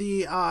with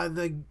the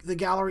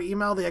gallery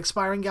email, the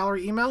expiring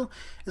gallery email,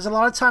 is a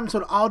lot of times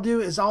what I'll do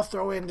is I'll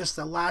throw in just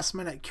a last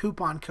minute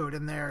coupon code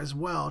in there as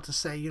well to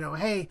say, you know,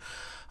 hey,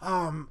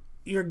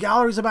 your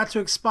gallery is about to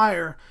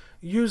expire.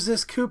 Use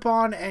this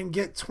coupon and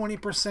get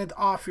 20%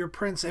 off your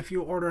prints if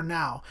you order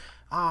now.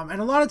 And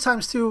a lot of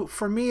times too,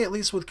 for me at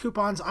least with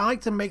coupons, I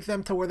like to make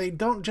them to where they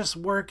don't just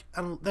work,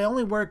 they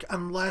only work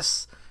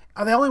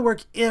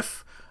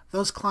if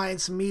those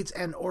clients meet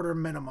an order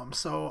minimum.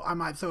 So I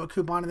might throw a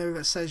coupon in there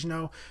that says, you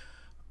know,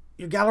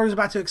 your gallery is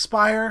about to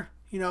expire.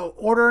 You know,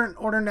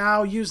 order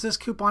now. Use this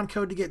coupon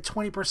code to get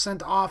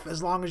 20% off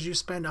as long as you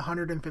spend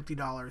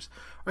 $150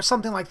 or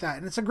something like that.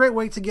 And it's a great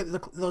way to get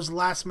those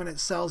last minute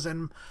sales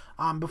in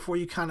before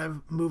you kind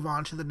of move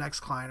on to the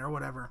next client or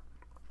whatever.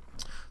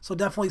 So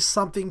definitely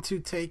something to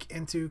take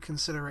into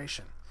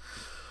consideration.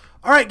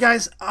 All right,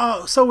 guys.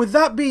 So with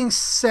that being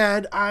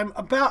said, I'm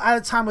about out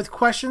of time with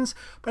questions.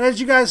 But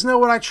as you guys know,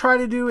 what I try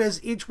to do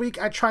is each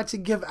week I try to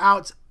give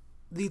out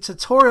the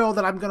tutorial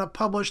that I'm going to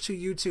publish to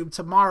YouTube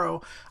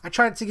tomorrow. I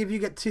try to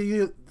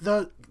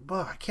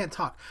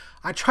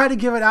I try to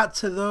give it out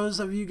to those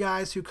of you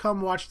guys who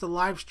come watch the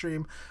live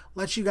stream,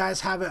 let you guys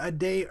have it a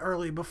day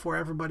early before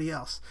everybody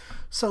else.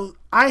 So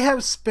I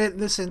have spent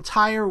this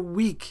entire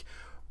week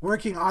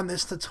working on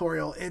this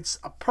tutorial. It's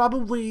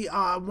probably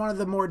one of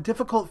the more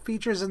difficult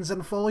features in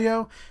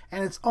Zenfolio,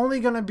 and it's only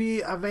going to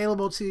be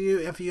available to you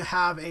if you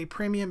have a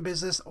premium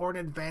business or an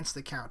advanced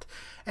account.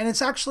 And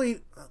it's actually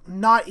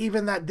not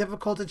even that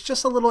difficult. It's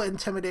just a little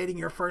intimidating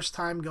your first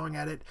time going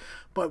at it.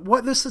 But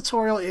what this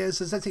tutorial is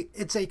that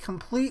it's a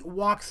complete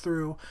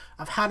walkthrough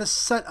of how to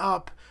set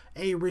up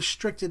a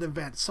restricted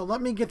event. So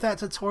let me get that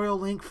tutorial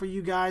link for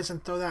you guys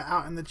and throw that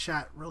out in the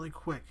chat really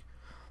quick.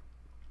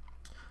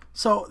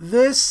 So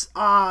this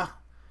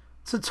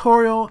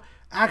tutorial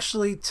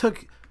actually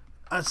took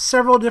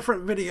several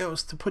different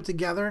videos to put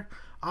together,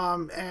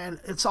 and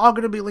it's all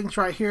going to be linked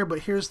right here, but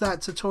here's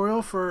that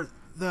tutorial for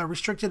the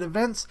restricted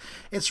events.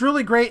 It's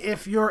really great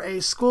if you're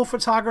a school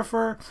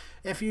photographer,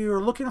 if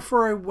you're looking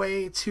for a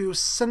way to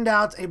send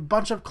out a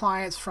bunch of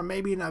clients from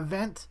maybe an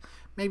event.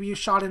 Maybe you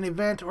shot an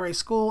event or a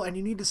school and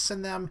you need to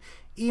send them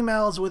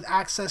emails with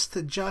access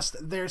to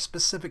just their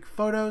specific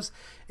photos.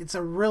 It's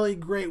a really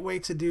great way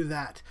to do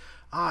that.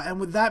 And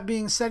with that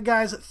being said,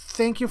 guys,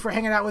 thank you for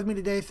hanging out with me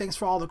today. Thanks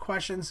for all the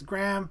questions.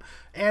 Graham,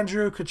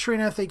 Andrew,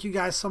 Katrina, thank you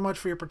guys so much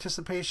for your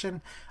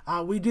participation.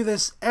 We do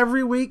this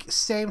every week,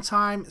 same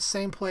time,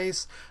 same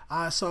place.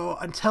 So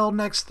until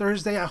next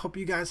Thursday, I hope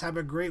you guys have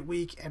a great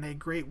week and a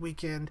great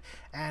weekend.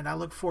 And I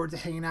look forward to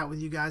hanging out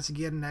with you guys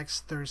again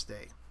next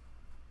Thursday.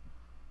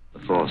 The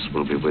Force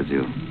will be with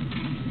you.